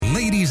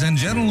Ladies and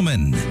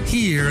gentlemen,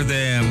 hear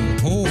them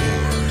pour.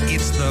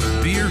 It's the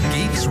Beer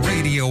Geeks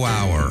Radio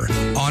Hour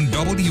on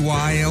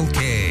WILK.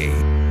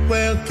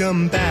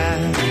 Welcome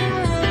back.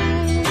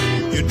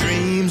 Your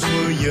dreams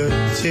were your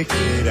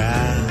ticket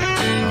out.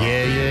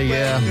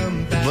 Yeah.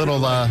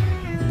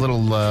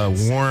 Little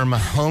warm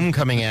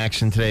homecoming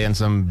action today on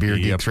some Beer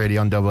Geeks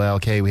Radio on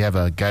WILK. We have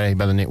a guy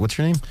by the name. What's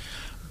your name?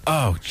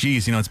 Oh,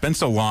 geez. It's been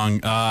so long.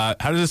 How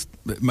does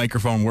this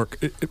microphone work?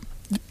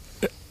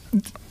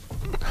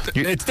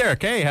 It's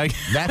Derek. Hey,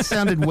 that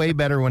sounded way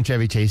better when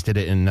Chevy Chase did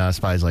it in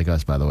Spies Like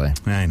Us, by the way.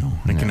 I know.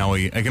 I can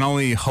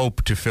only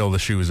hope to fill the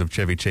shoes of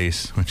Chevy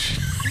Chase, which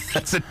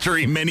that's a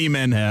dream many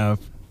men have.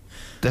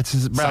 That's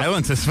his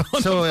silence is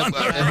fun. So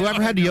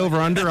whoever had the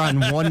over-under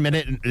on 1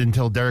 minute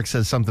until Derek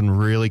says something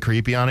really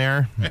creepy on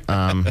air,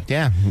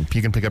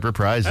 you can pick up your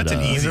prize. That's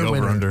an easy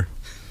over-under.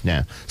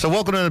 Yeah. So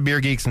welcome to the Beer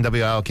Geeks and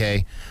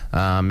WILK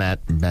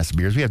at Massive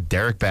Beers. We have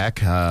Derek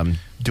back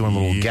doing a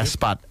little guest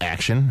spot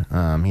action.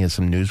 He has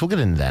some news. We'll get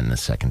into that in a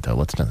second, though.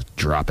 Let's not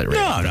drop it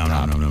right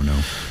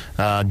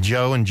No.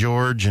 Joe and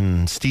George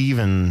and Steve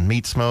and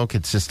Meat Smoke.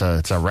 It's just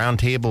it's a round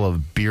table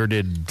of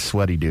bearded,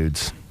 sweaty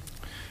dudes.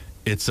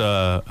 It's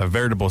a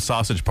veritable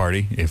sausage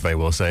party, if I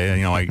will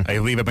say. I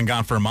leave. I've been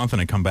gone for a month,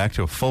 and I come back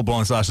to a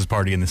full-blown sausage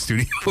party in the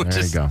studio.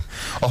 There you go.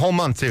 A whole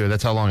month, too.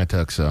 That's how long it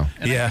took, so.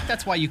 And I think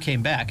that's why you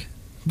came back.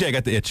 Yeah, I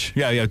got the itch.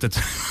 Yeah, that's...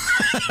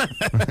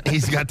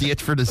 He's got the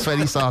itch for the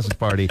sweaty sausage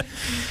party.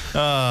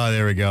 Oh,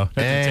 there we go.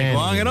 That didn't take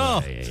long at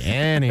all.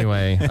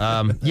 Anyway, we're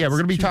going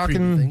to be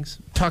talking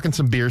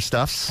some beer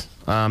stuffs.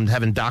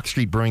 Having Dock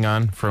Street Brewing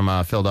on from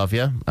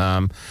Philadelphia.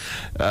 Been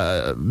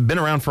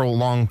around for a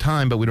long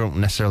time, but we don't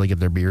necessarily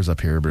get their beers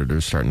up here, but they're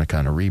starting to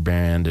kind of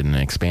rebrand and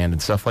expand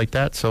and stuff like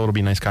that. So it'll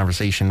be a nice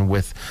conversation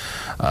with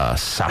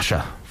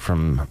Sasha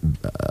from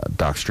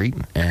Dock Street,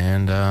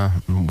 and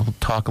we'll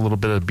talk a little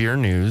bit of beer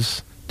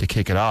news to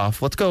kick it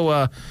off. Let's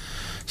go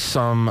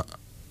some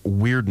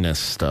weirdness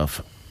stuff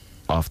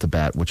off the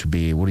bat, which would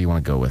be, what do you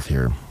want to go with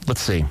here?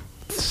 Let's see.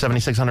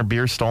 7,600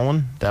 beers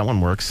stolen. That one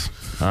works.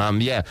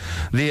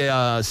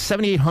 The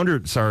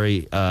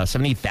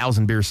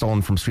 78,000 beers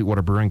stolen from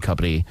Sweetwater Brewing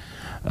Company.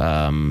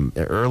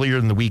 Earlier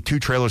in the week, 2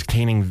 trailers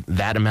containing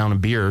that amount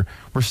of beer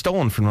were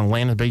stolen from an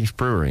Atlanta-based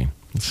brewery.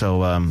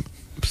 So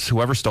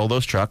whoever stole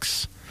those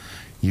trucks,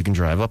 you can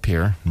drive up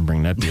here and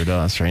bring that beer to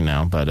us right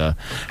now. But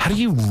how do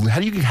you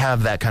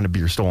have that kind of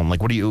beer stolen?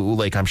 Like, what do you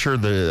like? I'm sure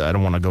I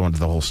don't want to go into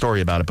the whole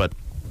story about it, but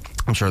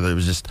I'm sure that it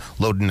was just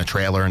loaded in a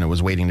trailer and it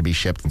was waiting to be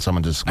shipped, and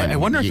someone just. I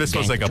wonder if this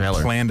was like a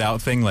planned out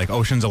thing, like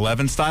Ocean's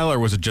 11 style, or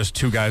was it just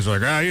 2 guys who were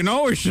like,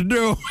 what we should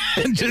do,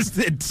 and just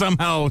it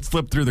somehow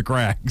slipped through the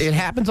cracks. It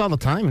happens all the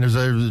time. There's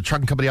a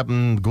trucking company up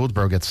in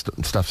Gouldsboro gets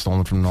stuff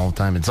stolen from them all the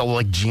time. It's all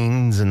like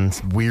jeans and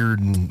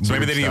weird. So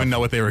maybe they didn't even know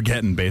what they were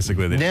getting.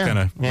 Basically, they just kind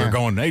of were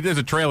going, "Hey, there's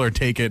a trailer,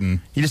 take it." And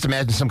you just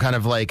imagine some kind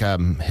of like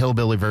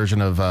hillbilly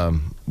version of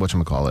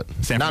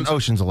whatchamacallit. Not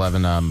Ocean's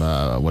 11.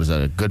 What is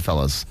that?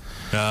 Goodfellas.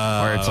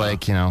 Where it's like,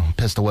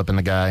 pistol whipping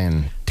the guy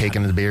and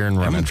taking the beer and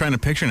running. I'm trying to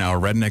picture now a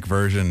redneck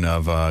version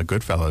of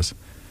Goodfellas.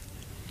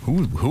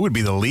 Who would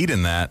be the lead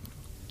in that?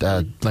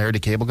 Larry the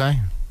Cable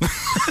Guy?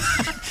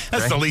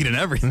 That's the lead in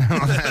everything.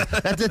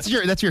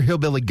 That's your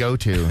hillbilly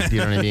go-to. Do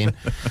you know what I mean?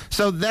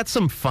 So that's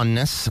some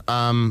funness.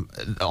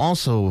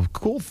 Also,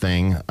 cool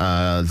thing,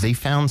 they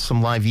found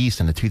some live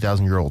yeast in a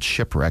 2,000-year-old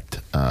shipwrecked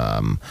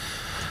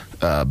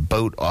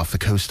boat off the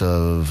coast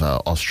of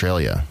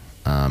Australia.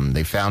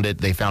 They found it.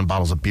 They found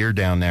bottles of beer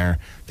down there.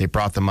 They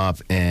brought them up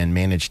and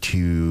managed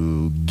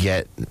to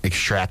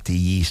extract the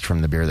yeast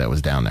from the beer that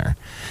was down there.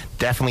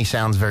 Definitely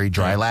sounds very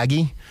dry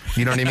laggy.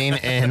 You know what I mean?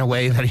 In a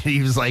way that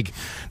he was like,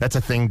 that's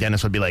a thing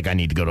Dennis would be like, I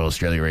need to go to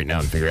Australia right now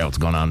and figure out what's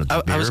going on with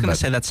the beer. I was going to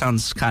say that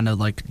sounds kind of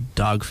like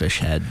Dogfish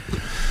Head.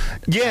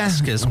 Yeah.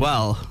 As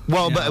well.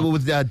 Well, but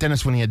with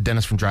Dennis, when he had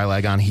Dennis from Dry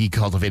Lag on, he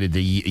cultivated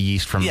the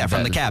yeast from the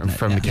cabinet.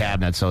 The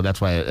cabinet, so that's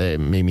why it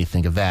made me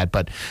think of that.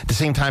 But at the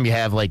same time, you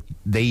have,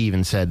 they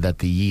even said that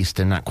the yeast,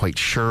 they're not quite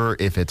sure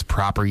if it's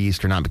proper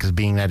yeast or not, because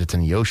being that it's in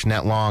the ocean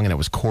that long and it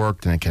was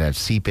corked and it could have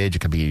seepage, it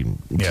could be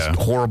just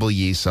horrible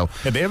yeast. So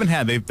they haven't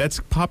had, that's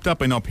popped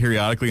up, I know,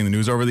 periodically in the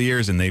news over the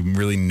years, and they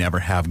really never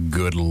have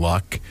good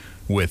luck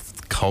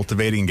with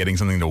cultivating and getting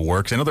something to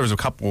work. So I know there was a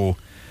couple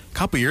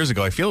years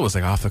ago, I feel it was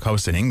like off the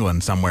coast in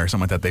England somewhere,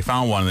 something like that. They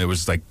found one, and it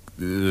was like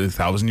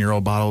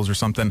 1,000-year-old bottles or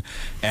something,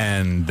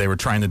 and they were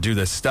trying to do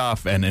this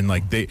stuff, and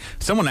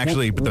someone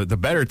actually, the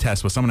better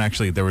test was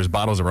there was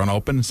bottles that were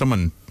unopened.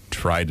 Someone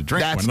tried to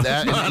drink one.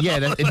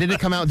 It didn't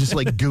come out just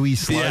like gooey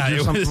sludge or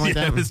something like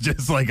that. It was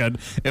just like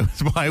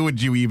why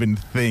would you even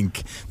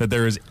think that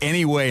there is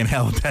any way in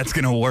hell that's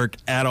going to work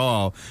at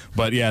all?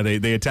 But yeah,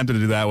 they attempted to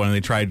do that one, and they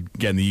tried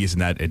getting the yeast,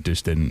 and that it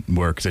just didn't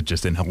work, because it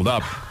just didn't hold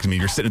up. I mean,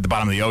 you're sitting at the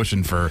bottom of the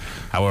ocean for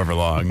however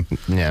long.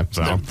 Yeah.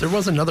 So there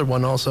was another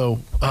one also.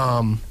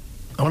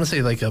 I want to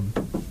say like a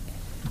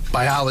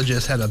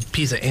biologist had a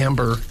piece of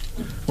amber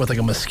with like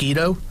a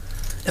mosquito,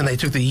 and they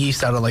took the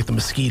yeast out of like the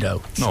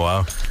mosquito. Oh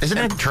wow! Isn't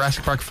that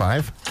Jurassic Park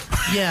 5?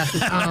 Yeah,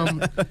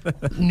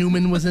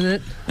 Newman was in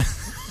it.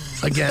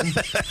 again.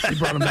 He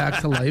brought him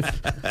back to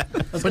life.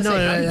 But no,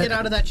 how do you get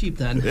out of that cheap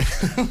then?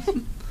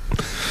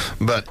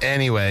 But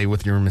anyway,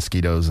 with your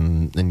mosquitoes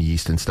and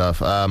yeast and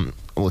stuff,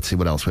 let's see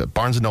what else.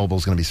 Barnes & Noble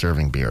is going to be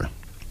serving beer.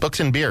 Books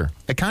and beer.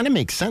 It kind of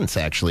makes sense,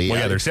 actually. Well,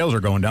 yeah, their sales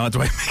are going down. That's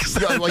why it makes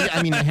sense. Well, yeah,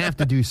 I mean, they have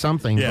to do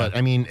something, but I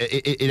mean,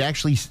 it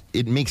actually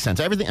makes sense.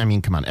 Everything. I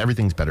mean, come on,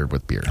 everything's better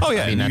with beer. Oh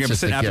yeah, I mean, you're gonna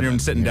sit afternoon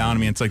sitting down. I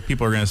mean, it's like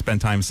people are going to spend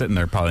time sitting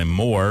there probably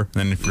more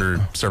than if you're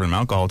serving them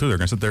alcohol too. They're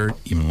going to sit there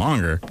even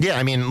longer. Yeah,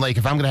 I mean, like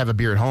if I'm going to have a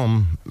beer at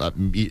home,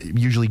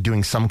 usually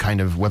doing some kind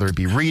of, whether it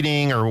be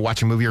reading or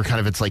watching a movie, or kind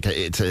of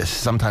it's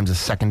sometimes a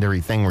secondary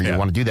thing where you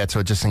want to do that. So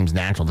it just seems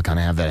natural to kind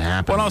of have that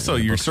happen. Well, and also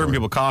you're serving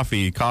people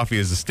coffee. Coffee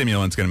is a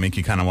stimulant. It's going to make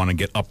you kind of want to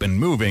get up and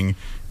moving.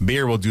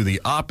 Beer will do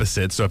the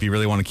opposite. So if you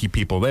really want to keep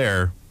people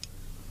there,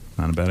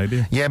 not a bad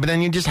idea. Yeah, but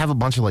then you just have a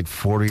bunch of like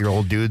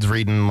 40-year-old dudes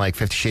reading like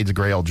 50 Shades of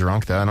Grey all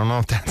drunk. I don't know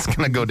if that's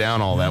going to go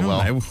down all that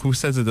well. Who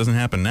says it doesn't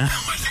happen now?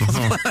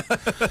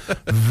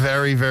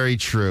 Very, very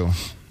true.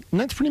 And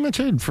that's pretty much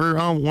it for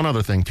one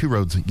other thing. Two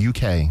Roads,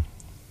 UK.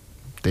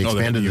 They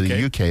expanded to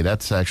the UK.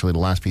 That's actually the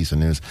last piece of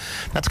news.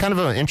 That's kind of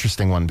an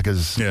interesting one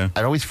because it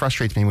always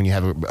frustrates me when you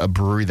have a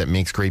brewery that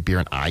makes great beer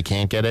and I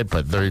can't get it,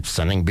 but they're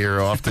sending beer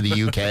off to the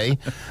UK.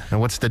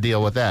 And what's the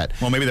deal with that?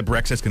 Well, maybe the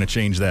Brexit's going to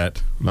change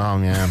that. Oh,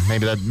 yeah.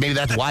 Maybe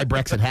that's why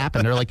Brexit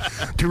happened. They're like,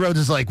 Two Roads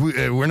is like,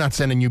 we're not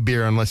sending you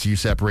beer unless you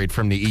separate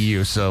from the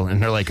EU. So,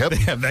 and they're like, oh, they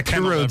have that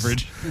kind of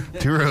leverage.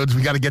 Two Roads,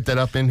 we got to get that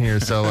up in here.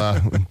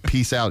 So,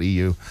 peace out,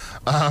 EU.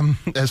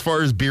 As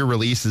far as beer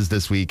releases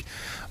this week,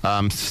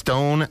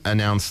 Stone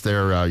announced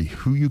their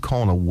Who You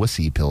Callin' a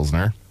Wussy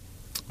Pilsner.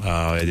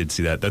 I did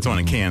see that. That's one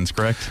in cans,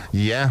 correct?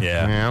 Yeah.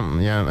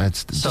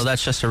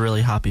 That's just a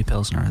really hoppy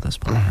Pilsner at this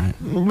point, right?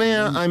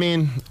 Yeah, I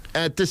mean,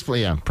 at this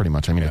point, yeah, pretty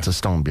much. I mean, it's a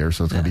Stone beer,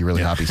 so it's going to be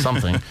really hoppy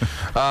something.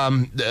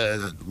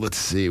 Let's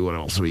see what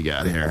else we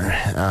got here.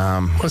 I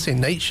want to say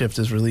Night Shift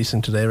is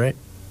releasing today, right?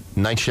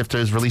 Night Shift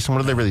is releasing.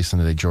 What are they releasing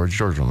today, George?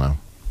 George will know.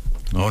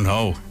 Oh,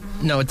 no.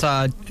 No, it's,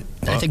 I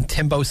think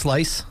Timbo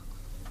Slice.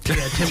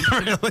 Yeah,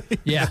 really?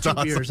 Yeah. Two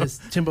beers. It's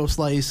Timbo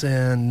Slice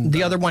and...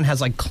 The other one has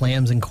like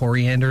clams and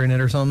coriander in it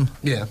or something.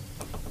 Yeah.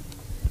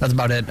 That's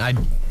about it. I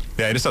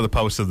just saw the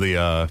post of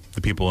the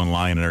people in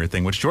line and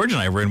everything, which George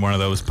and I were in one of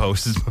those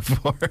posts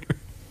before.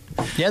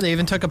 Yeah, they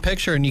even took a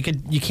picture, and you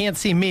can't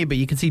see me, but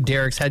you can see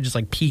Derek's head just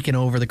like peeking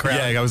over the crowd.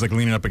 Yeah, I was like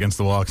leaning up against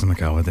the wall because I'm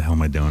like, oh, what the hell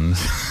am I doing?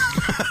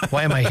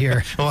 Why am I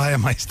here? Why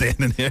am I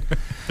standing here?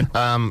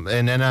 And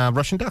then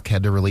Russian Duck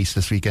had to release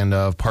this weekend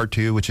of Part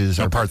 2, which is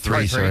Part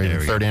 3,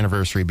 third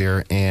anniversary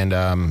beer. And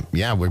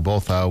we're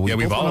both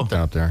we've all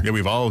up there. Yeah,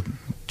 we've all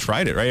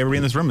tried it, right? Everybody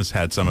in this room has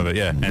had some of it.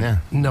 Yeah.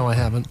 No, I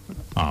haven't.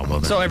 Oh,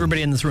 well, so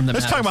everybody in this room that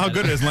let's talk about how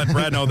good it is and let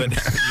Brad know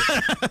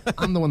that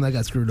I'm the one that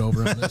got screwed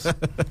over on this.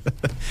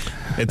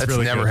 That's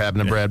really never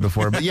happened to Brad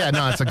before. But yeah,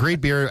 no, it's a great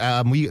beer.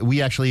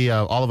 We actually,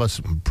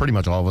 pretty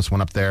much all of us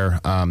went up there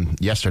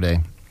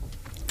yesterday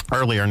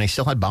earlier, and they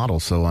still had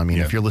bottles. So, I mean,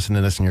 if you're listening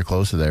to this and you're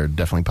close to there,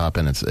 definitely pop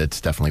in.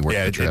 It's definitely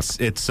worth the trip.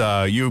 It's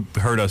you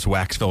heard us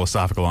wax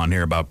philosophical on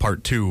here about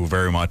Part 2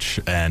 very much,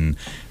 and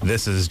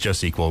this is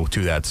just equal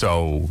to that.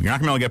 So you're not going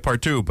to be able to get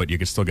Part 2, but you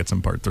can still get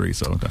some Part 3,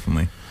 so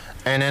definitely.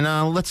 And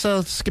then let's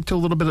skip to a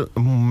little bit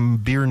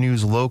of beer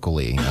news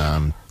locally.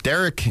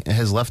 Derek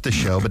has left the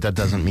show, but that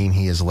doesn't mean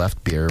he has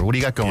left beer. What do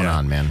you got going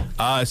on, man?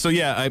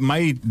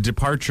 My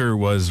departure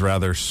was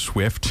rather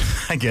swift.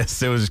 I guess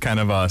it was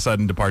kind of a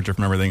sudden departure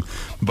from everything.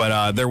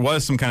 But there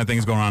was some kind of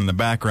things going on in the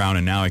background,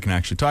 and now I can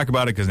actually talk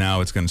about it because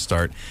now it's going to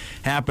start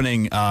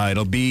happening.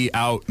 It'll be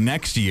out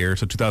next year,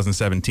 so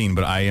 2017,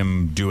 but I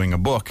am doing a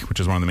book, which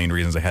is one of the main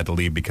reasons I had to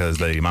leave because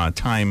the amount of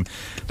time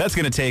that's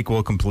going to take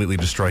will completely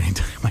destroy any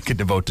time I could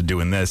devote to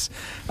doing this.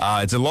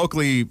 It's a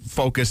locally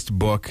focused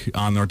book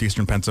on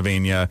northeastern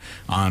Pennsylvania,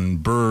 on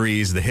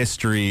breweries, the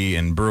history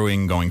and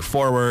brewing going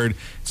forward.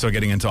 So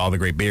getting into all the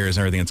great beers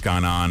and everything that's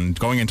gone on,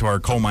 going into our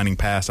coal mining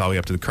past all the way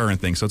up to the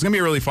current thing. So it's going to be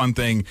a really fun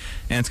thing,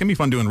 and it's going to be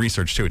fun doing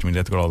research too, which means I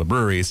have to go to all the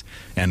breweries,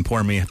 and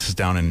poor me to sit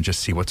down and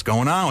just see what's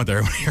going on with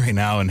everybody right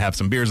now and have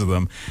some beers with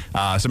them. So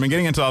I've been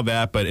getting into all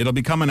that, but it'll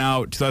be coming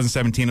out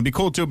 2017. It'll be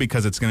cool too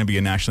because it's going to be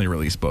a nationally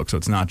released book. So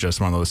it's not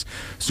just one of those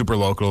super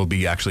local, it'll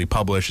be actually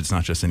published. It's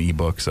not just an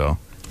ebook. So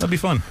that'll be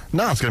fun.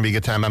 No, it's going to be a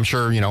good time. I'm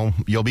sure,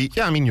 you'll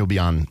be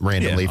on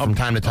randomly from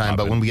time to time,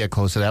 but when we get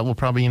close to that, we'll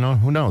probably,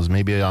 who knows,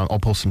 maybe I'll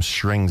pull some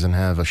strings and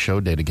have a show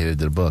dedicated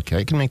to the book.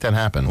 I can make that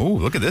happen. Oh,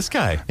 look at this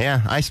guy.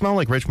 Yeah, I smell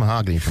like rich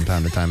mahogany from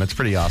time to time. It's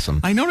pretty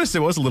awesome. I noticed it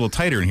was a little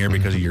tighter in here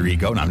because of your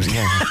ego. No, I'm just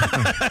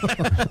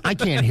kidding. I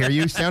can't hear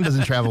you. Sound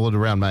doesn't travel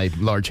around my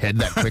large head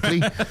that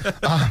quickly.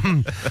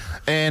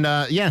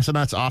 So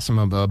that's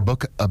awesome. A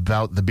book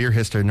about the beer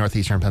history of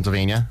northeastern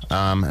Pennsylvania.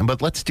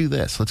 But let's do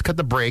this. Let's cut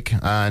the break,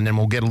 and then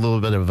we'll get a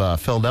little bit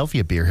of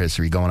Philadelphia beer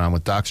history going on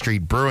with Dock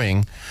Street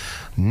Brewing.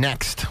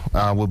 Next,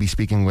 we'll be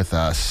speaking with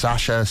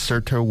Sasha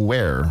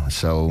Sertoware.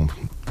 So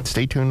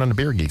Stay tuned on the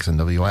Beer Geeks on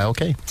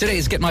WILK.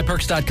 Today's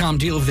GetMyPerks.com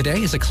deal of the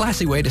day is a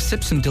classy way to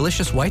sip some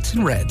delicious whites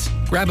and reds.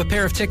 Grab a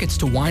pair of tickets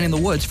to Wine in the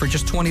Woods for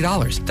just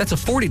 $20. That's a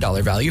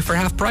 $40 value for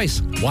half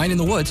price. Wine in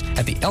the Woods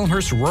at the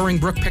Elmhurst Roaring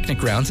Brook Picnic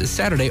Grounds is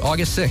Saturday,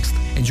 August 6th.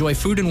 Enjoy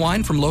food and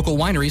wine from local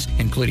wineries,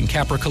 including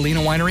Capra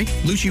Colina Winery,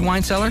 Lucci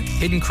Wine Cellar,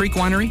 Hidden Creek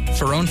Winery,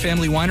 Ferrone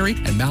Family Winery,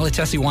 and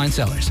Malatessi Wine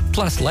Cellars.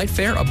 Plus, light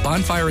fare, a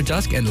bonfire at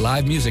dusk, and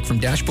live music from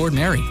Dashboard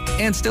Mary.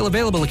 And still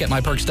available at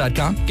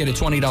GetMyPerks.com. Get a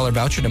 $20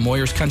 voucher to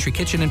Moyer's Country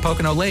Kitchen in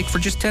Pocono Lake for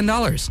just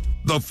 $10.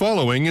 The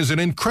following is an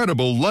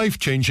incredible,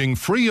 life-changing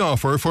free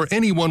offer for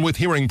anyone with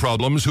hearing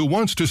problems who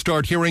wants to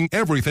start hearing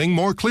everything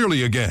more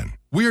clearly again.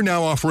 We're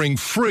now offering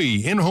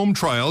free in-home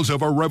trials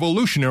of a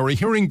revolutionary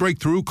hearing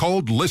breakthrough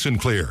called Listen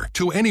Clear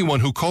to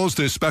anyone who calls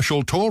this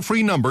special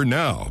toll-free number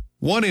now.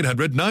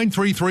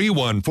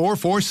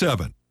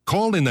 1-800-933-1447.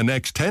 Call in the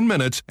next 10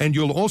 minutes and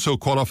you'll also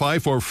qualify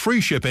for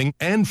free shipping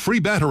and free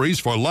batteries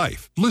for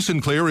life. Listen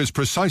Clear is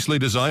precisely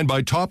designed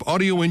by top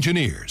audio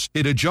engineers.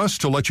 It adjusts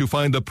to let you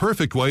find the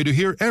perfect way to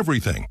hear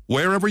everything,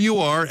 wherever you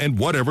are and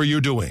whatever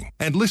you're doing.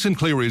 And Listen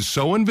Clear is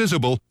so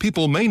invisible,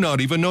 people may not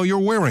even know you're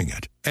wearing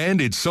it.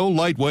 And it's so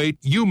lightweight,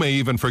 you may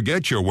even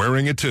forget you're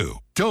wearing it too.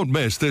 Don't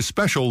miss this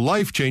special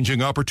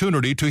life-changing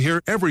opportunity to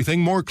hear everything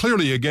more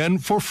clearly again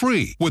for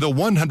free with a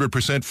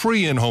 100%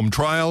 free in-home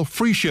trial,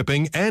 free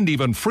shipping, and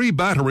even free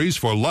batteries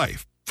for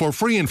life. For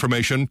free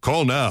information,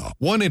 call now.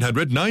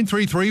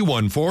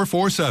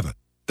 1-800-933-1447.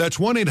 That's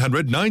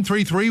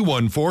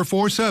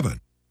 1-800-933-1447.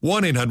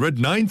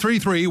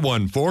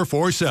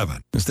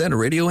 1-800-933-1447. Is that a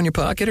radio in your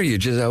pocket or you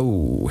just,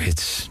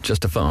 it's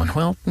just a phone?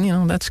 Well,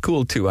 that's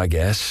cool too, I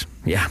guess.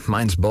 Yeah,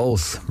 mine's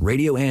both.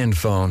 Radio and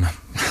phone.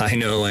 I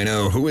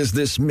know. Who is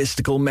this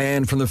mystical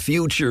man from the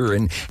future?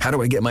 And how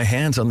do I get my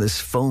hands on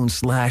this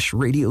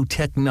phone/radio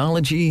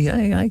technology?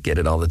 I get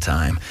it all the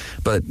time.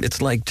 But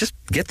it's like, just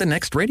get the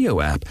Next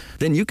Radio app.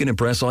 Then you can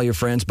impress all your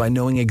friends by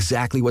knowing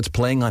exactly what's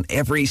playing on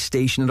every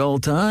station at all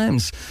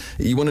times.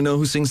 You want to know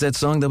who sings that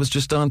song that was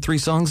just on 3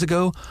 songs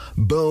ago?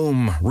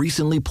 Boom,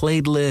 recently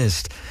played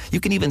list. You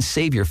can even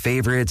save your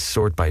favorites,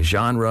 sort by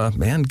genre,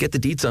 and get the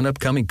deets on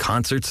upcoming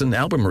concerts and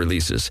album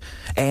releases.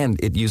 And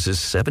it uses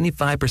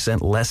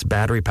 75% less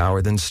battery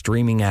power than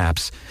streaming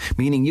apps,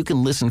 meaning you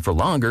can listen for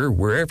longer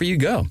wherever you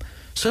go.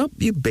 So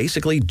you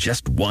basically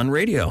just won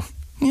radio.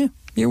 Yeah,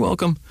 you're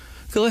welcome.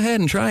 Go ahead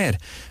and try it.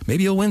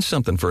 Maybe you'll win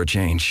something for a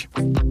change.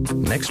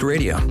 Next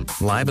Radio,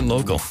 live and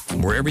local,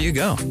 wherever you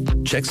go.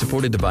 Check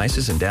supported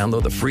devices and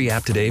download the free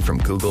app today from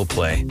Google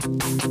Play.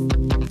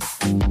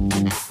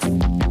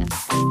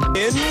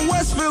 In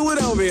West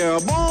Philadelphia,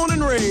 born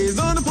and raised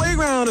on the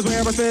playground is where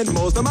I spent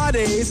most of my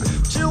days.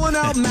 Chilling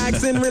out,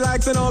 maxing,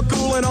 relaxing, all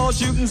cool and all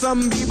shooting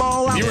some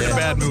b-ball out. You were in a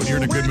bad mood. You're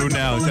in a good mood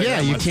now. Yeah,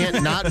 you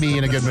can't not be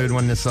in a good mood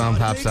when this song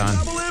pops on.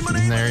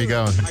 And there you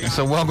go.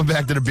 So welcome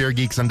back to the Beer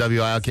Geeks on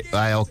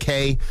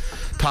WILK.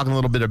 Talking a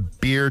little bit of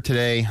beer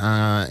today.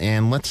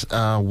 And let's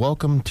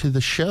welcome to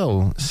the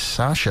show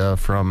Sasha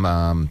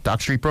from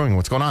Dock Street Brewing.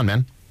 What's going on,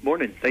 man?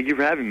 Morning. Thank you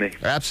for having me.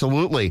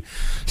 Absolutely.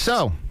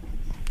 So,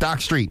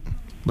 Dock Street.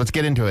 Let's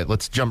get into it.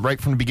 Let's jump right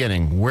from the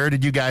beginning. Where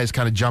did you guys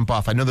kind of jump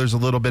off? I know there's a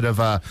little bit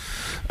of I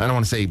don't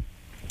want to say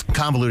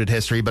convoluted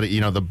history, but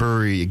the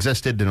brewery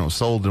existed and it was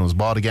sold and it was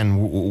bought again.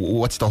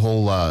 What's the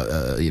whole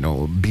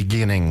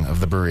beginning of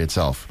the brewery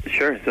itself?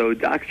 Sure. So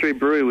Dock Street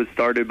Brewery was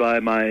started by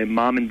my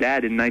mom and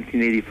dad in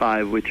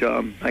 1985, which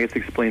I guess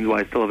explains why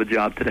I still have a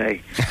job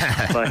today.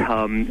 But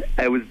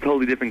it was a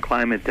totally different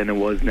climate than it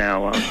was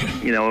now.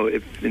 If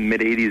in the mid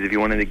 80s, if you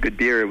wanted a good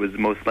beer, it was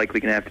most likely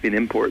going to have to be an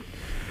import.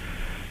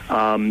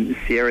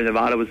 Sierra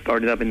Nevada was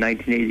started up in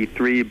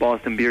 1983.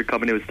 Boston Beer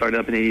Company was started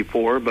up in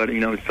 84. But,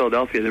 in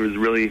Philadelphia, there was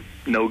really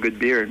no good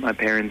beer. My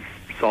parents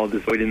saw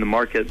this void in the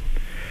market.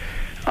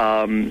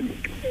 My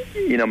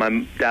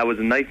dad was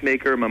a knife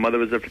maker. My mother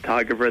was a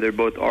photographer. They were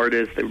both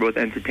artists. They were both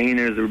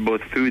entertainers. They were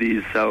both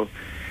foodies. So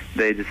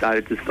they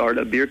decided to start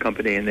a beer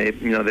company, and they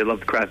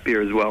loved craft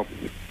beer as well.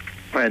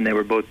 And they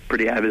were both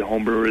pretty avid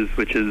homebrewers,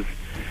 which is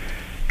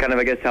kind of,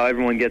 I guess, how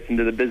everyone gets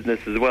into the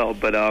business as well.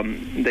 But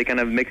they kind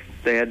of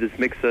they had this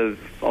mix of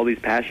all these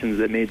passions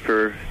that made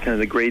for kind of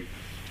the great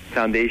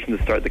foundation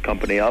to start the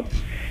company up.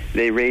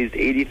 They raised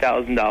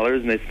 $80,000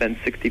 and they spent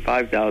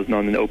 $65,000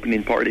 on an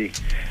opening party.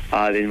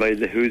 They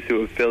invited the who's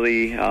who of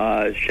Philly,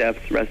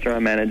 chefs,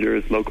 restaurant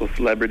managers, local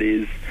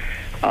celebrities,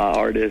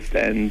 artists,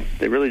 and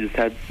they really just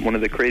had one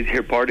of the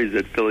crazier parties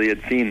that Philly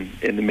had seen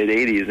in the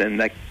mid-'80s, and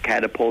that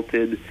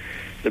catapulted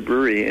the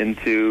brewery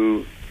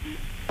into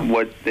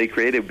what they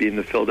created, being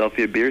the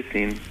Philadelphia beer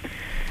scene.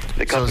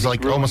 The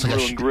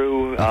company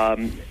grew.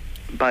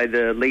 By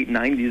the late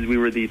 90s, we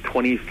were the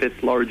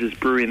 25th largest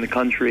brewery in the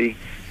country.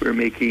 We were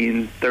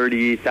making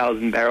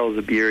 30,000 barrels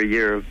of beer a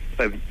year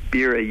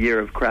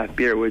of craft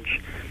beer, which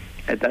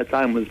at that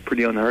time was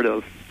pretty unheard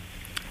of.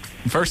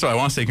 First of all, I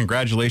want to say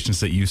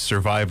congratulations that you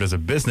survived as a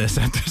business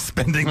after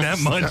spending that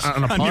much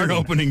on your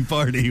opening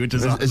party, which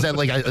is awesome. Is that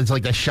like it's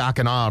like the shock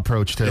and awe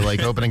approach to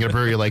like opening a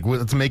brewery? Like,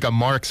 let's make a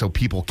mark so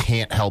people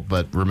can't help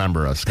but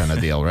remember us, kind of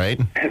deal, right?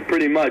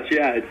 Pretty much,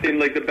 yeah. It seemed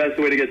like the best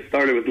way to get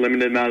started with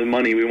limited amount of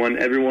money. We want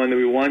everyone that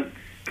we want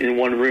in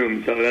one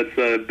room, so that's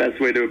the best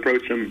way to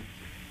approach them.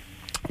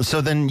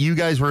 So then you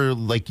guys were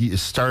like, you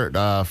start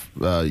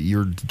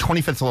your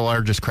 25th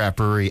largest craft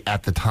brewery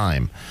at the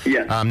time.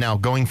 Yes. Now,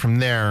 going from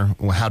there,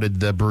 how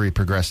did the brewery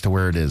progress to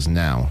where it is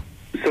now?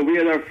 So we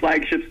had our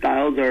flagship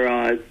styles,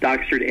 our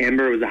Dock Street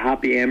Amber, it was a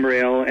hoppy amber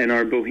ale, and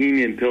our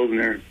Bohemian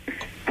Pilsner.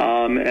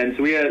 And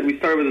so we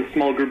started with a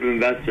small group of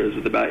investors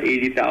with about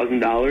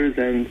 $80,000.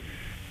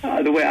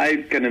 And the way I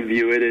kind of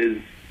view it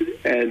is,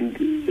 and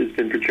it's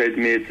been portrayed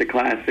to me, it's a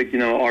classic,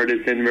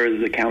 artisan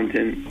versus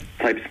accountant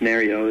type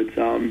scenario. It's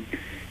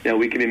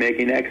we could be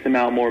making X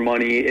amount more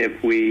money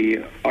if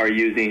we are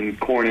using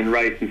corn and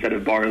rice instead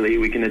of barley.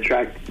 We can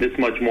attract this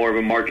much more of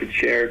a market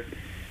share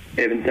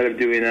if instead of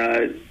doing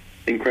a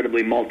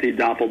incredibly malty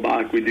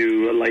Doppelbock, we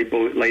do a light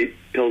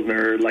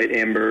Pilsner, light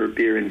amber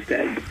beer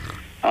instead.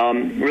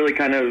 Really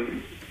kind of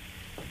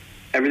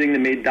everything that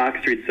made Dock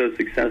Street so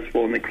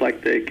successful and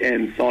eclectic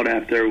and sought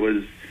after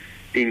was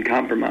being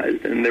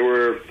compromised. And there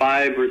were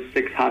 5 or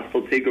 6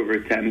 hostile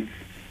takeover attempts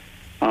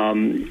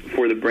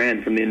for the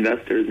brand from the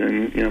investors.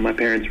 And, my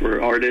parents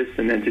were artists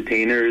and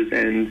entertainers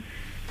and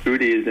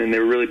foodies, and they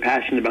were really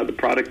passionate about the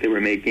product they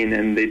were making,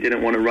 and they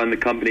didn't want to run the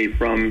company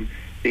from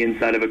the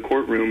inside of a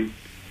courtroom.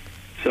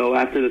 So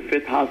after the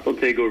 5th hostile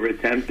takeover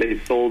attempt, they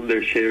sold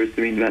their shares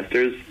to the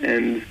investors,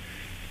 and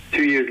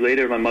 2 years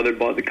later, my mother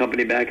bought the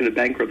company back at a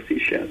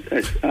bankruptcy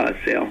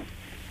sale.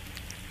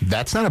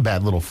 That's not a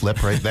bad little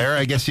flip right there,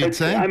 I guess you'd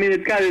say. I mean,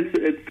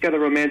 it's got a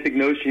romantic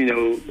notion,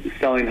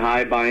 selling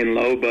high, buying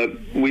low, but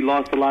we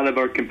lost a lot of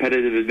our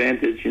competitive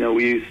advantage.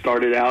 We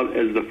started out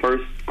as the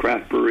first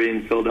craft brewery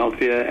in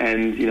Philadelphia,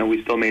 and,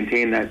 we still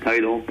maintain that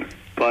title.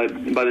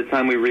 But by the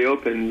time we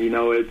reopened,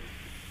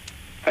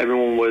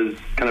 everyone was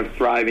kind of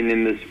thriving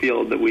in this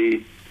field that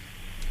we,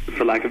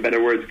 for lack of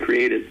better words,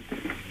 created.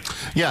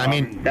 Yeah, I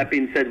mean... that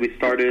being said, we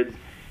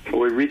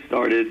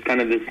restarted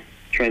kind of this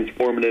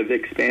transformative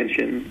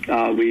expansion.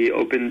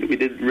 We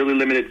did really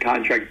limited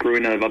contract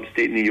brewing out of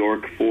upstate New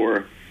York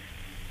for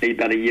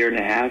about a year and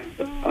a half,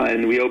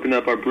 and we opened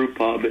up our brew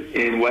pub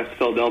in West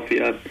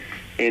Philadelphia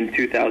in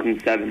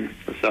 2007.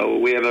 So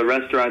we have a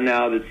restaurant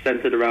now that's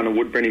centered around a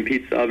wood-burning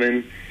pizza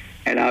oven,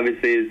 and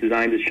obviously is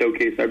designed to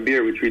showcase our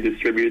beer, which we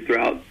distribute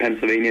throughout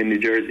Pennsylvania and New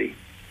Jersey.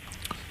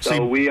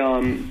 So we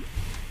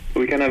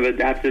kind of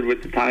adapted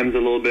with the times a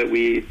little bit.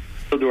 We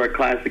still do our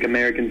classic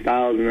American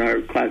styles and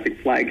our classic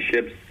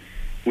flagships.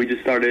 We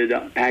just started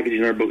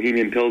packaging our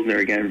Bohemian Pilsner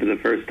again for the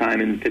first time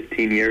in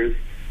 15 years.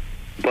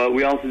 But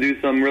we also do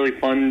some really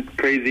fun,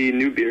 crazy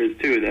new beers,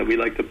 too, that we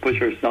like to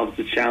push ourselves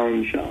to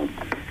challenge,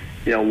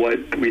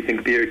 what we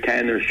think beer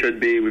can or should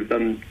be. We've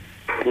done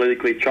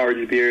politically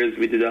charged beers.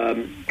 We did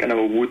kind of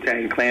a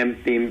Wu-Tang Clan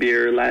themed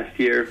beer last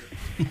year.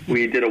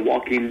 We did a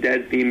Walking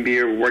Dead themed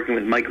beer. We're working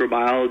with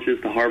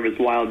microbiologists to harvest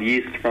wild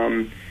yeast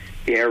from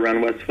the air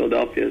around West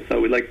Philadelphia. So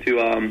we like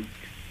to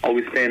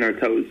always stay on our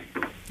toes.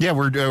 Yeah,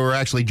 we're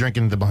actually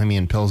drinking the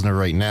Bohemian Pilsner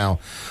right now.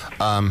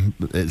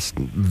 It's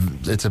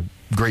a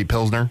great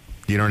Pilsner.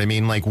 You know what I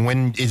mean? Like,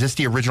 is this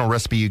the original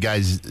recipe you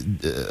guys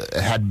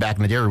had back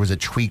in the day, or was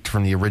it tweaked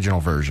from the original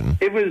version?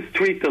 It was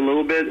tweaked a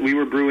little bit. We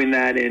were brewing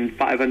that in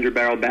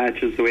 500-barrel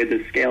batches, so we had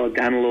to scale it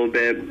down a little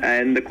bit.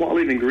 And the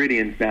quality of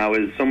ingredients now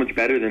is so much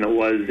better than it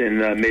was in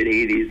the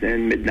mid-'80s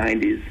and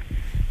mid-'90s.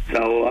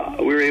 So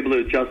we were able to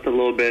adjust a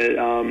little bit,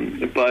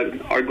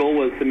 but our goal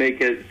was to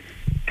make it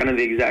kind of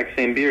the exact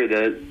same beer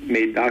that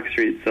made Dock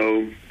Street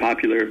so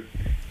popular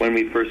when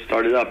we first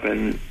started up.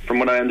 And from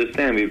what I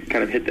understand, we've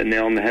kind of hit the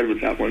nail on the head with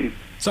that one.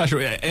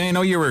 Sasha, I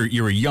know you were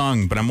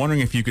young, but I'm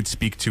wondering if you could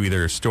speak to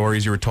either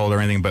stories you were told or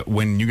anything, but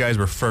when you guys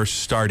were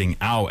first starting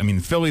out, I mean,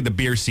 Philly, the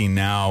beer scene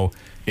now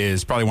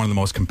is probably one of the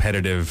most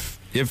competitive,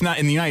 if not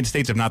in the United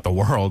States, if not the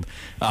world.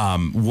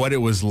 What it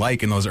was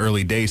like in those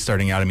early days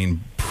starting out, I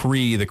mean,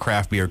 pre the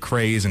craft beer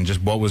craze, and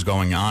just what was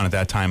going on at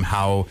that time,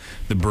 how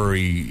the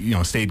brewery,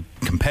 stayed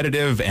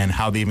competitive, and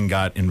how they even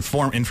got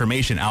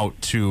information out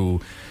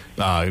to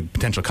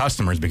potential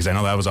customers, because I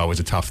know that was always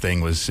a tough thing,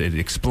 was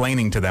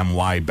explaining to them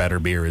why better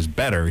beer is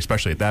better,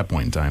 especially at that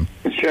point in time.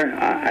 Sure.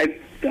 I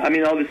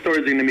mean, all the stories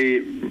are going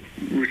to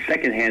be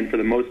secondhand for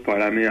the most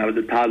part. I mean, I was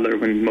a toddler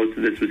when most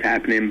of this was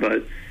happening,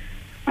 but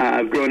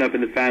I've grown up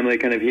in the family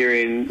kind of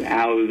hearing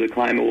how the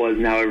climate was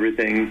and how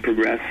everything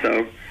progressed.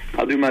 So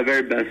I'll do my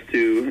very best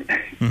to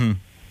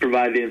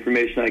provide the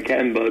information I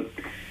can. But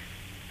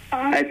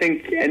I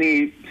think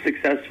any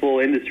successful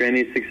industry,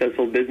 any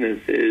successful business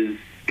is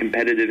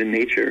competitive in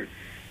nature.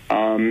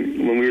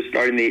 When we were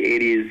starting the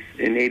 80s,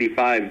 in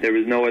 85, there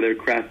was no other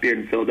craft beer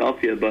in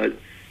Philadelphia, but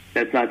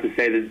that's not to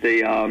say that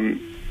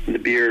the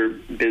beer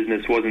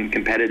business wasn't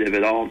competitive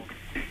at all.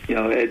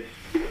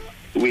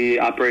 We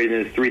operate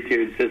in a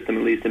 3-tiered system,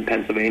 at least in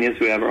Pennsylvania.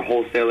 So we have our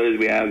wholesalers,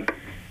 we have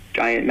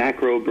giant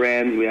macro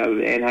brands. We have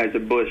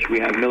Anheuser-Busch. We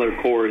have Miller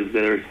Coors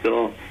that are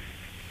still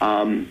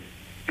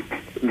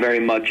very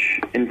much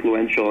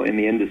influential in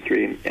the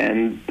industry.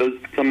 And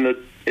those are some of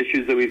the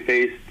issues that we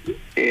faced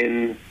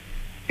in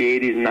the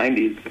 80s and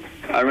 90s.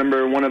 I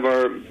remember one of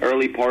our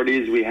early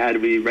parties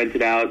we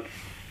rented out.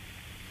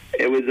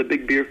 It was a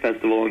big beer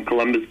festival on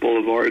Columbus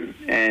Boulevard,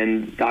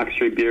 and Dock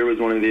Street Beer was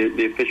one of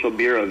the official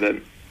beer of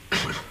it.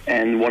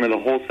 And one of the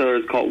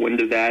wholesalers caught wind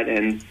of that,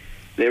 and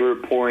they were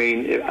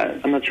pouring,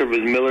 I'm not sure if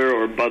it was Miller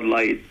or Bud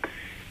Light,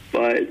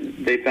 but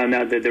they found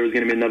out that there was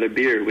going to be another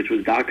beer, which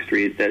was Dock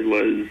Street, that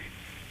was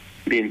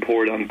being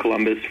poured on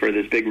Columbus for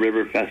this big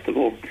river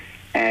festival.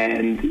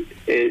 And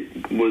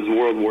it was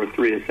World War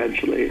III,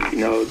 essentially. You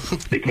know,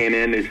 they came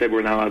in, they said,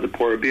 we're not allowed to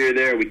pour a beer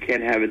there, we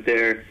can't have it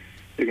there.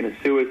 They're going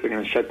to sue us, they're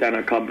going to shut down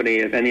our company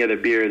if any other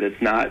beer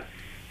that's not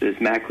this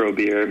macro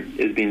beer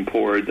is being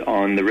poured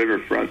on the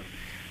riverfront.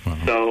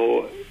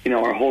 So, you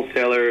know, our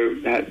wholesaler,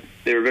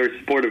 they were very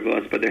supportive of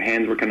us, but their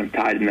hands were kind of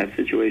tied in that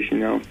situation.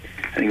 You know,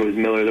 I think it was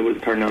Miller that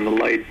was turning on the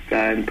lights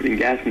and putting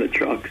gas in the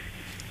trucks.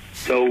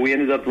 So we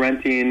ended up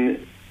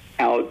renting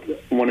out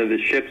one of the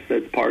ships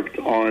that's parked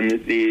on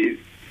the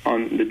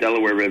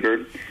Delaware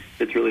River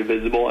that's really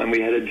visible, and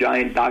we had a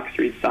giant Dock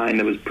Street sign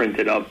that was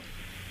printed up,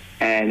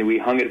 and we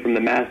hung it from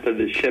the mast of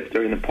the ship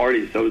during the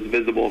party, so it was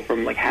visible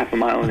from like half a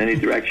mile in any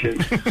direction.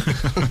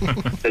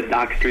 The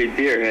Dock Street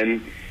beer,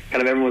 and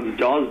kind of everyone's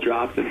jaws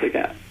dropped. It's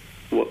like,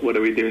 what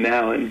do we do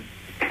now? And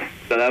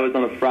so that was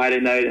on a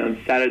Friday night. And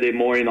on Saturday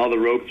morning, all the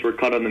ropes were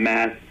cut on the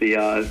mast.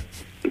 The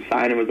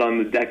sign was on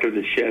the deck of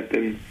the ship,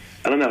 and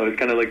I don't know, it's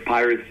kind of like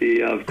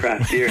piracy of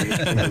craft beer. And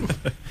kind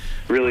of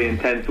really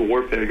intense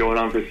warfare going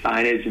on for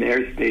signage and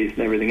airspace and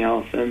everything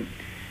else. And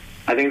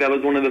I think that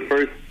was one of the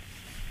first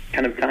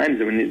kind of times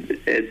when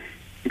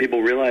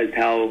people realized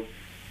how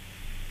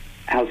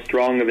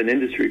strong of an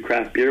industry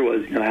craft beer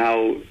was. You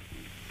know,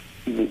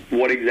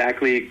 what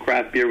exactly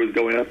craft beer was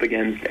going up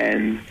against,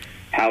 and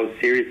how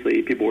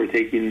seriously people were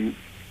taking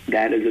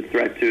that as a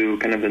threat to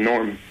kind of the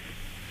norm.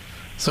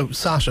 So,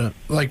 Sasha,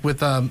 like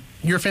with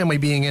your family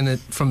being in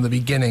it from the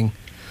beginning,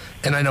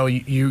 and I know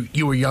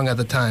you were young at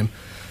the time,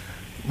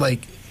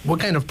 like what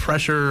kind of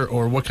pressure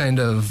or what kind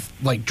of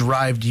like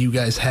drive do you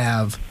guys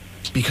have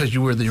because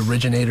you were the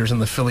originators in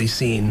the Philly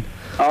scene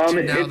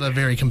to now the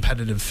very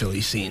competitive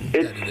Philly scene?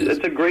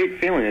 It's a great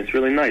feeling. It's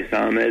really nice.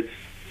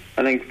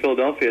 I think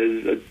Philadelphia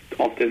is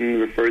often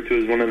referred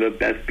to as one of the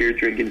best beer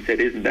drinking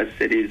cities and best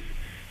cities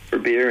for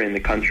beer in the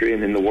country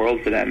and in the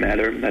world, for that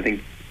matter. I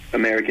think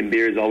American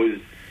beer has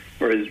always,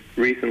 or has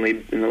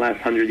recently in the last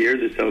 100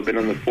 years or so, been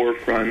on the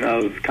forefront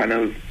of kind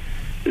of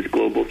this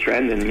global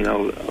trend. And, you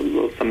know,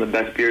 some of the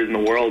best beers in the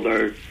world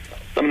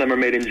some of them are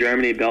made in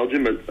Germany,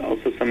 Belgium, but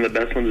also some of the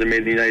best ones are made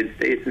in the United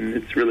States. And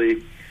it's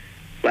really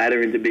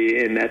flattering to be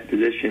in that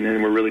position,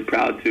 and we're really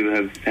proud to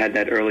have had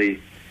that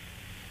early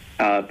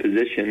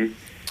position.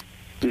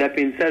 That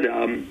being said,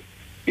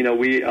 you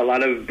know, a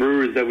lot of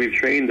brewers that we've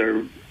trained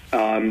are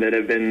that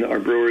have been our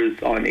brewers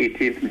on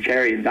 18th and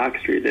Cherry and Dock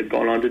Street. They've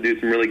gone on to do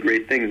some really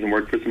great things and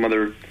work for some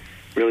other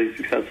really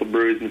successful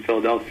brewers in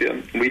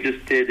Philadelphia. We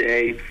just did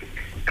a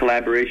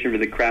collaboration for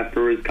the Craft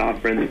Brewers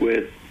Conference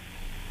with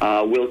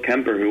Will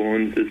Kemper, who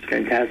owns this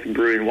fantastic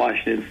brewery in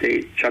Washington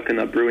State,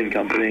 Chuckanut Brewing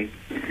Company.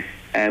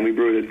 And we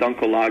brewed a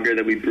Dunkel Lager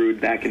that we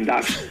brewed back in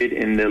Dock Street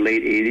in the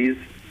late 80s.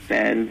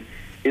 And,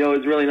 you know, it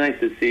was really nice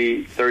to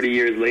see 30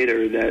 years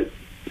later that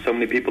so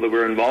many people that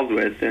we're involved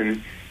with,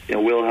 and, you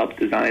know, Will helped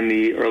design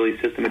the early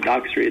system at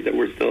Dock Street, that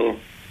we're still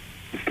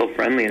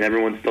friendly and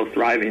everyone's still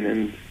thriving,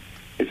 and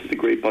it's just a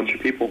great bunch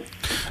of people.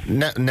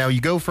 Now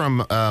you go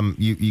from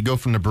you go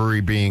from the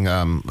brewery being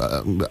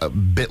a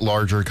bit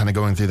larger, kind of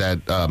going through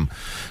that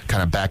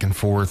kind of back and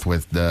forth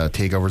with the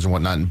takeovers and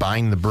whatnot, and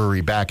buying the brewery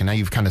back, and now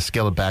you've kind of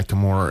scaled it back to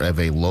more of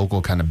a local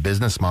kind of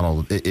business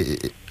model.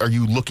 Are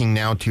you looking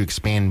now to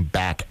expand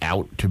back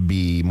out to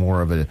be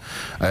more of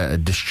a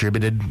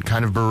distributed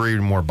kind of brewery,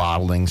 more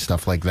bottling,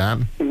 stuff like that?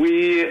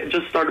 We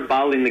just started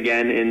bottling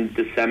again in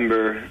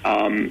December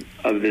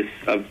of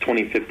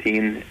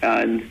 2015,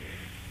 and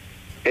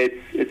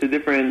it's a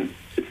different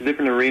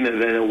arena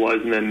than it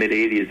was in the mid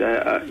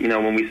 '80s. You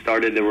know, when we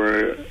started, there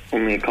were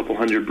only a couple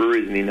hundred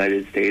breweries in the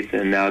United States,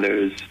 and now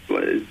there's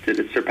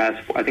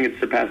I think it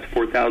surpassed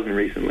 4,000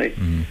 recently.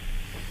 Mm-hmm.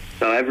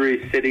 So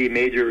every city,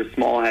 major or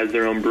small, has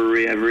their own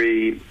brewery.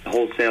 Every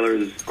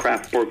wholesaler's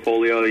craft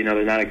portfolio, you know,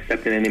 they're not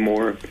accepting any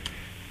more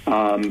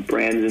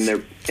brands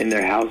in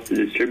their house to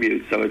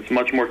distribute. So it's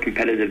much more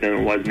competitive than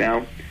it was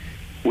now.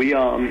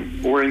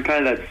 We're in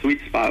kind of that sweet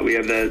spot. We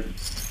have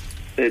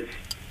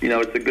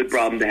it's a good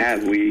problem to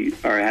have. We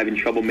are having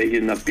trouble making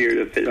enough beer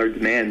to fit our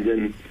demands,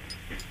 and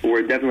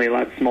we're definitely a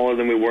lot smaller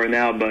than we were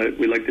now, but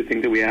we like to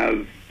think that we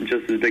have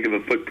just as big of a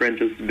footprint,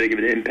 just as big of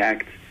an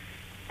impact.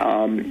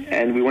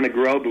 And we want to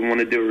grow, but we want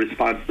to do it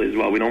responsibly as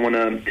well. We don't want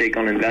to take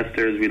on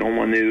investors. We don't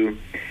want to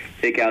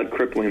take out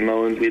crippling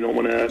loans. We don't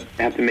want to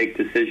have to make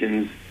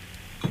decisions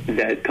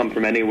that come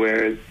from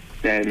anywhere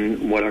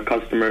than what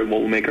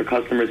will make our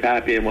customers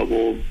happy and what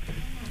will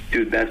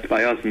do best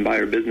by us and by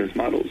our business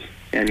models.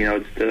 And, you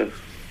know, it's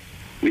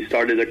we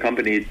started a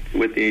company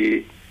with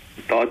the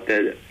thought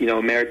that,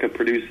 America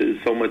produces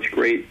so much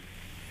great.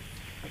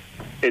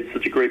 It's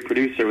such a great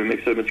producer. We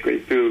make so much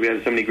great food. We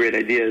have so many great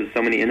ideas,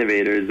 so many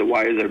innovators. That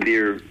why is our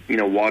beer,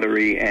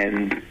 watery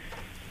and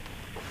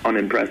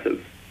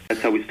unimpressive?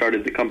 That's how we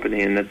started the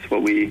company, and that's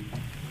what we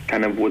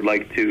kind of would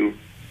like to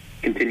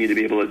continue to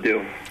be able to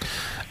do.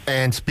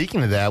 And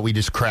speaking of that, we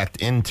just cracked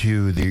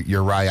into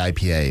your rye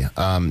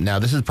IPA. Now,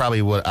 this is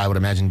probably what I would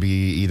imagine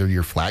be either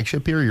your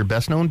flagship beer or your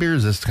best-known beer.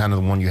 Is this kind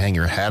of the one you hang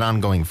your hat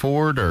on going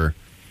forward, or?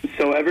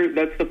 So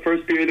that's the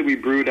first beer that we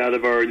brewed out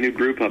of our new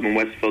brew pub in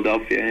West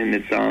Philadelphia, and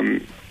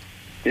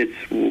it's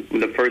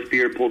the first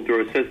beer pulled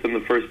through our system, the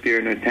first beer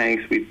in our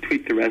tanks. We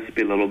tweaked the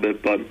recipe a little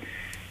bit, but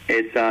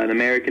it's an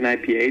American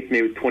IPA. It's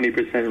made with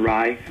 20%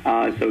 rye,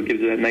 so it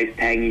gives it a nice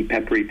tangy,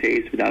 peppery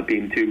taste without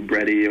being too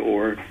bready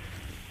or,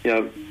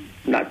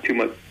 not too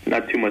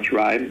much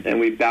rye. And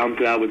we balance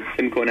it out with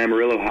Simcoe and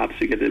Amarillo hops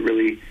to get a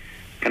really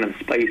kind of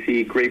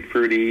spicy,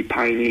 grapefruity,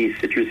 piney,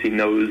 citrusy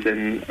nose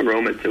and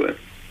aroma to it.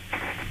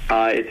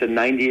 It's a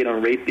 98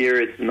 on Rate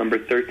Beer. It's the number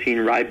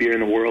 13 rye beer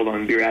in the world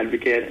on Beer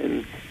Advocate,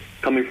 and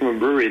coming from a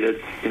brewery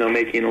that's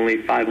making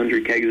only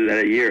 500 kegs of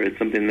that a year, it's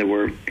something that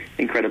we're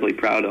incredibly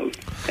proud of.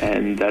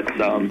 And that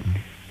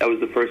was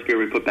the first beer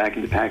we put back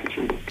into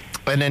packaging.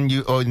 And then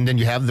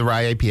you have the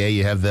rye IPA,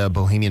 you have the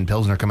Bohemian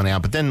Pilsner coming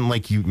out. But then,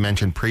 like you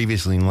mentioned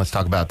previously, and let's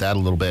talk about that a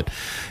little bit,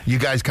 you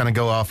guys kind of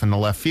go off in the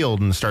left field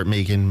and start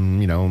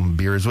making,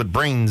 beers with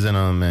brains in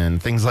them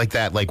and things like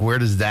that. Like, where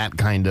does that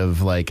kind of,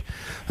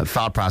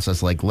 thought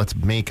process, let's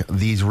make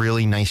these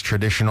really nice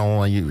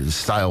traditional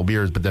style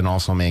beers, but then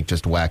also make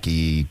just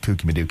wacky,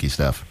 kooky-madooky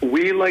stuff?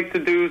 We like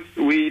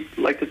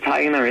to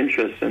tie in our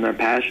interests and our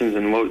passions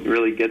and what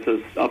really gets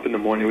us up in the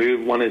morning. We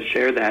want to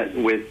share that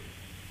with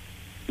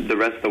the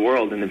rest of the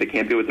world, and if it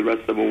can't be with the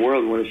rest of the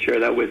world, we want to share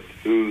that with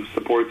who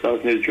supports us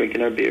and who's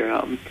drinking our beer.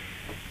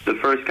 The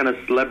first kind of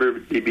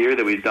celebrity beer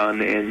that we've done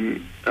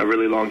in a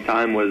really long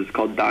time was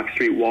called Dock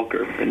Street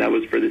Walker, and that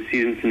was for the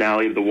season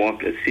finale of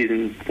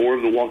season 4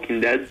 of The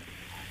Walking Dead.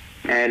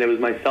 And it was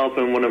myself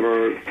and one of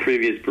our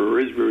previous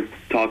brewers. We were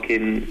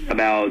talking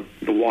about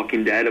The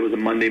Walking Dead. It was a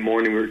Monday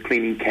morning. We were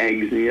cleaning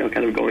kegs and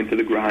kind of going through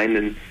the grind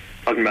and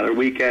talking about our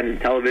weekend and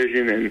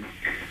television, and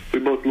we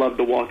both loved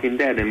The Walking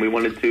Dead, and we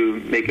wanted to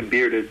make a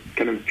beer to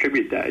kind of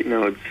tribute that.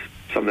 It's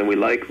something we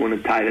like. We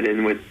want to tie that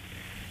in with,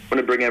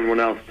 want to bring everyone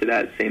else to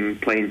that same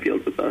playing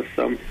field with us.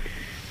 So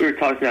we were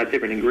tossing out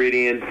different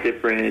ingredients,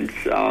 different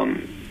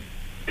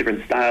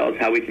styles,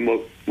 how we can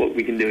what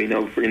we can do.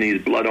 If we're going to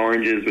use blood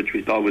oranges, which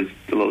we thought was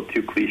a little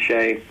too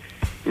cliche.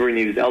 We're going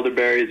to use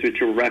elderberries,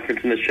 which we'll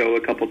reference in the show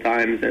a couple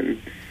times. And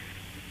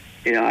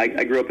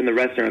I grew up in the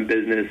restaurant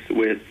business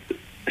with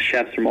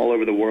chefs from all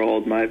over the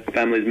world. My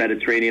family's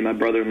Mediterranean. My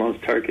brother-in-law's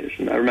Turkish.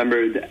 And I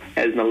remember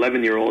as an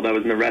 11-year-old, I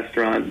was in a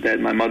restaurant that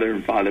my mother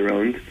and father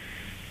owned. It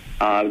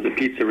was a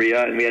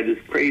pizzeria, and we had this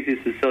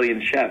crazy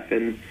Sicilian chef.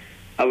 And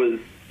I was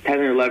 10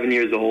 or 11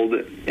 years old,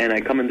 and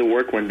I come into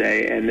work one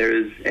day, and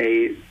there's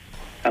a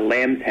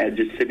lamb's head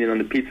just sitting on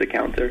the pizza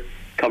counter,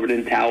 covered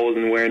in towels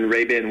and wearing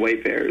Ray-Ban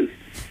Wayfarers.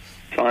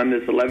 So I'm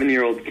this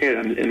 11-year-old kid.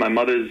 I'm in my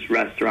mother's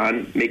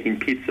restaurant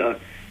making pizza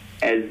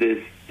as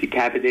this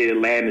decapitated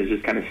lamb is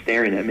just kind of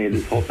staring at me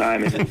this whole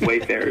time in his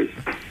Wayfarers.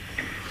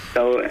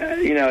 So,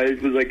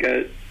 it was like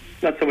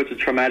not so much a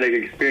traumatic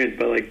experience,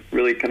 but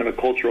really kind of a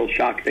cultural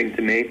shock thing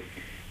to me.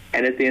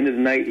 And at the end of the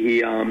night,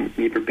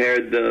 he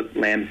prepared the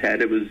lamb's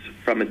head. It was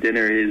from a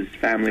dinner his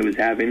family was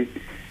having.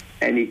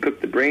 And he cooked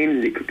the brains,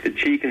 and he cooked the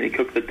cheek, and he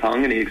cooked the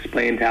tongue, and he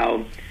explained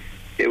how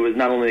it was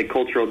not only a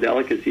cultural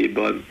delicacy,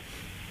 but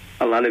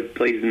a lot of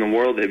places in the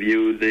world they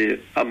view the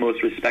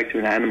utmost respect to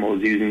an animal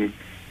as using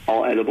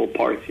all edible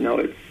parts.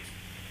 It's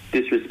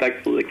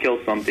disrespectful to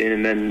kill something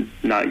and then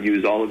not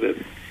use all of it.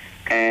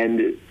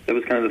 And that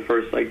was kind of the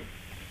first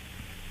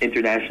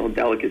international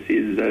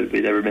delicacies that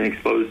we'd ever been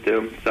exposed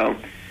to. So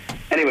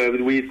anyway,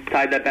 we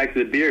tied that back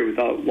to the beer. We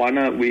thought, why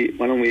don't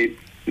we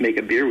make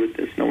a beer with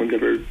this? No one's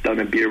ever done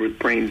a beer with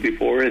brains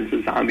before. It's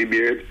a zombie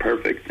beer. It's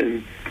perfect.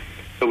 And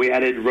so we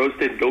added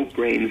roasted goat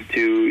brains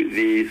to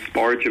the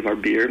sparge of our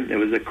beer. It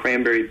was a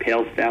cranberry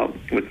pale stout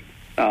with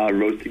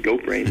roasted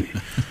goat brains.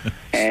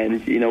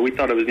 And, we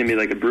thought it was going to be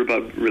like a brew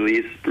pub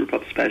release, brew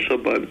pub special,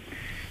 but,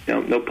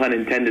 no pun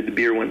intended, the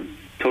beer went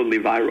totally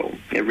viral.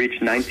 It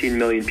reached 19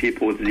 million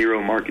people with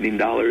zero marketing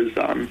dollars.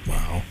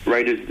 Wow.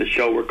 Writers of the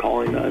show were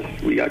calling us.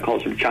 We got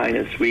calls from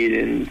China,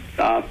 Sweden,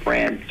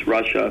 France,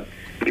 Russia,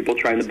 people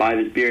trying to buy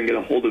this beer and get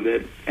a hold of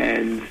it.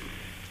 And,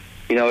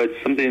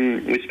 it's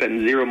something we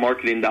spent zero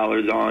marketing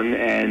dollars on,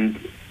 and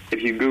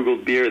if you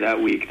Googled beer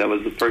that week, that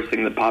was the first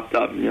thing that popped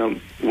up.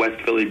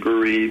 West Philly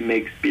Brewery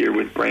makes beer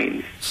with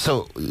brains.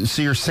 So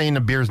you're saying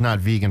the beer's not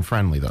vegan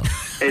friendly, though?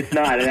 It's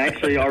not. And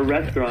actually, our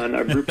restaurant,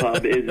 our brew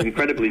pub, is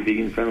incredibly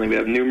vegan friendly. We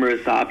have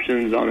numerous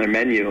options on our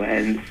menu,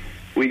 and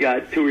we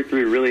got 2 or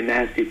 3 really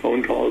nasty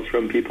phone calls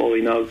from people.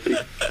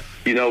 So,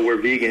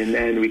 we're vegan,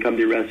 and we come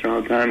to your restaurant